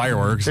launching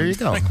fireworks. There you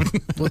go.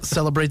 Let's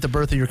celebrate the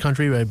birth of your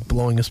country by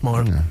blowing a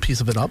smaller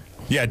piece of it up.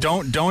 Yeah,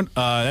 don't.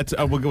 That's.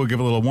 We'll give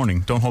a little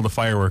warning. Don't hold a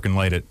firework and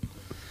light it.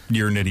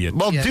 You're an idiot.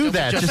 Well, do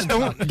that. Just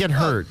don't get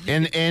hurt.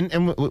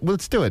 And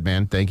let's do it,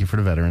 man. Thank you for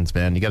the veterans,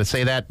 man. You got to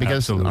say that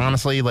because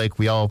honestly, like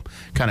we all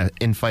kind of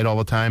infight all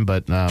the time,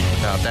 but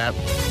without that,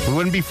 we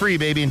wouldn't be free,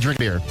 baby, and drink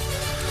beer.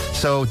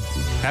 So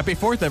happy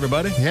 4th,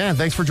 everybody. Yeah,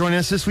 thanks for joining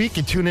us this week.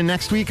 And tune in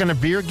next week on the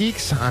Beer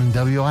Geeks on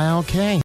WILK.